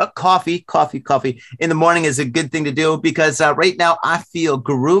before coffee in the morning is a good thing to do because right now I feel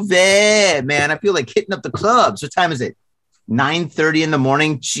groovy, man. I feel like hitting up the clubs. What time is it? 9:30 in the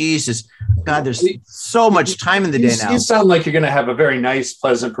morning. Jesus, God, there's so much time in the day now. You sound like you're going to have a very nice,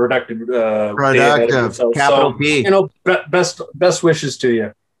 pleasant, productive capital P. Best wishes to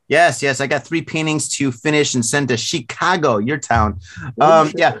you. Yes. I got 3 paintings to finish and send to Chicago, your town.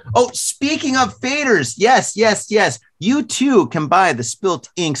 Yeah. Oh, speaking of faders, yes. You too can buy the Spilt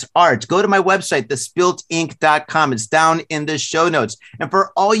Ink's art. Go to my website, thespiltink.com. It's down in the show notes. And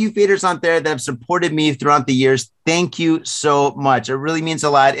for all you faders out there that have supported me throughout the years, thank you so much. It really means a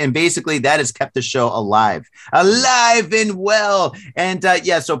lot. And basically that has kept the show alive and well. And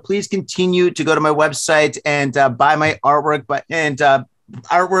so please continue to go to my website and buy my artwork,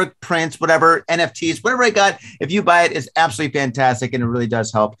 artwork, prints, whatever, NFTs, whatever I got. If you buy it, it's absolutely fantastic and it really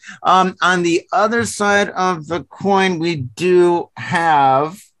does help. On the other side of the coin, we do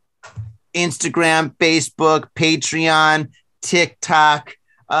have Instagram, Facebook, Patreon, TikTok,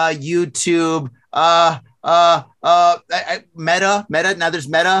 YouTube, Meta. Now there's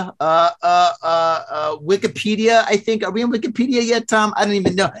Meta. Wikipedia. I think. Are we on Wikipedia yet, Tom? I don't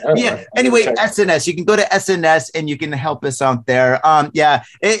even know. Yeah. Anyway, SNS. You can go to SNS and you can help us out there. Yeah.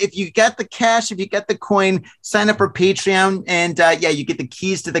 If you got the cash, if you got the coin, sign up for Patreon, and yeah, you get the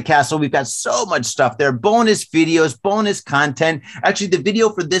keys to the castle. We've got so much stuff there. Bonus videos, bonus content. Actually, the video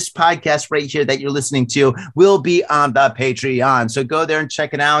for this podcast right here that you're listening to will be on the Patreon. So go there and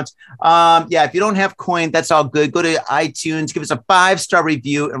check it out. Yeah. If you don't have coin, that's all good. Go to iTunes, give us a 5-star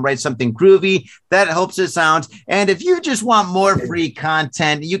review and write something groovy. That helps us out. And if you just want more free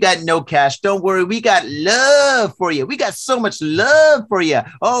content, you got no cash, don't worry. We got love for you. We got so much love for you.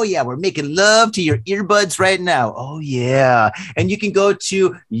 Oh, yeah. We're making love to your earbuds right now. Oh, yeah. And you can go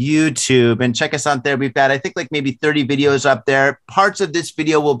to YouTube and check us out there. We've got, I think, like maybe 30 videos up there. Parts of this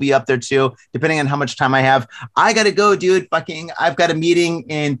video will be up there too, depending on how much time I have. I got to go, dude. I've got a meeting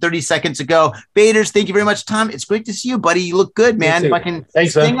in 30 seconds ago. Faders, thank you very much, Tom. It's great to see you, buddy. You look good, man. Fucking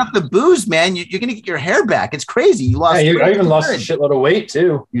staying up the booze, man. You're going to get your hair back. It's crazy. You lost. Yeah, I even lost a shitload of weight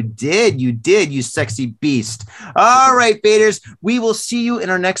too. You did, you sexy beast. All right, Faders. We will see you in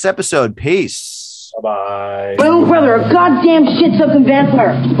our next episode. Peace. Bye-bye. My little brother, a goddamn shit-sucking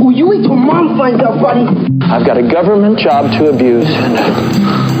vampire. Oh, you wait till mom finds out, buddy. I've got a government job to abuse and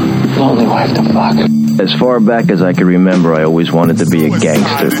a lonely wife to fuck. As far back as I can remember, I always wanted to be a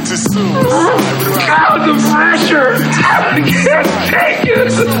gangster. God, the pressure! I can't take it!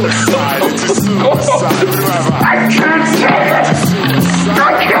 I can't take it!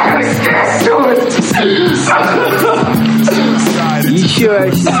 I can't stand to it! You sure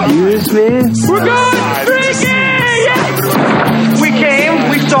excuse me? We're going freaking! We came,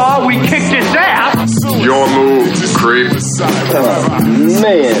 we saw, we kicked his ass! Your move, creep.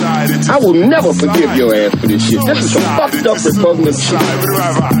 Man, I will never forgive your ass for this shit. This is some fucked up repugnant shit.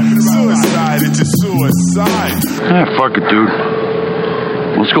 Suicide. Fuck it, dude.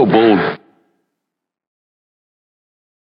 Let's go bold.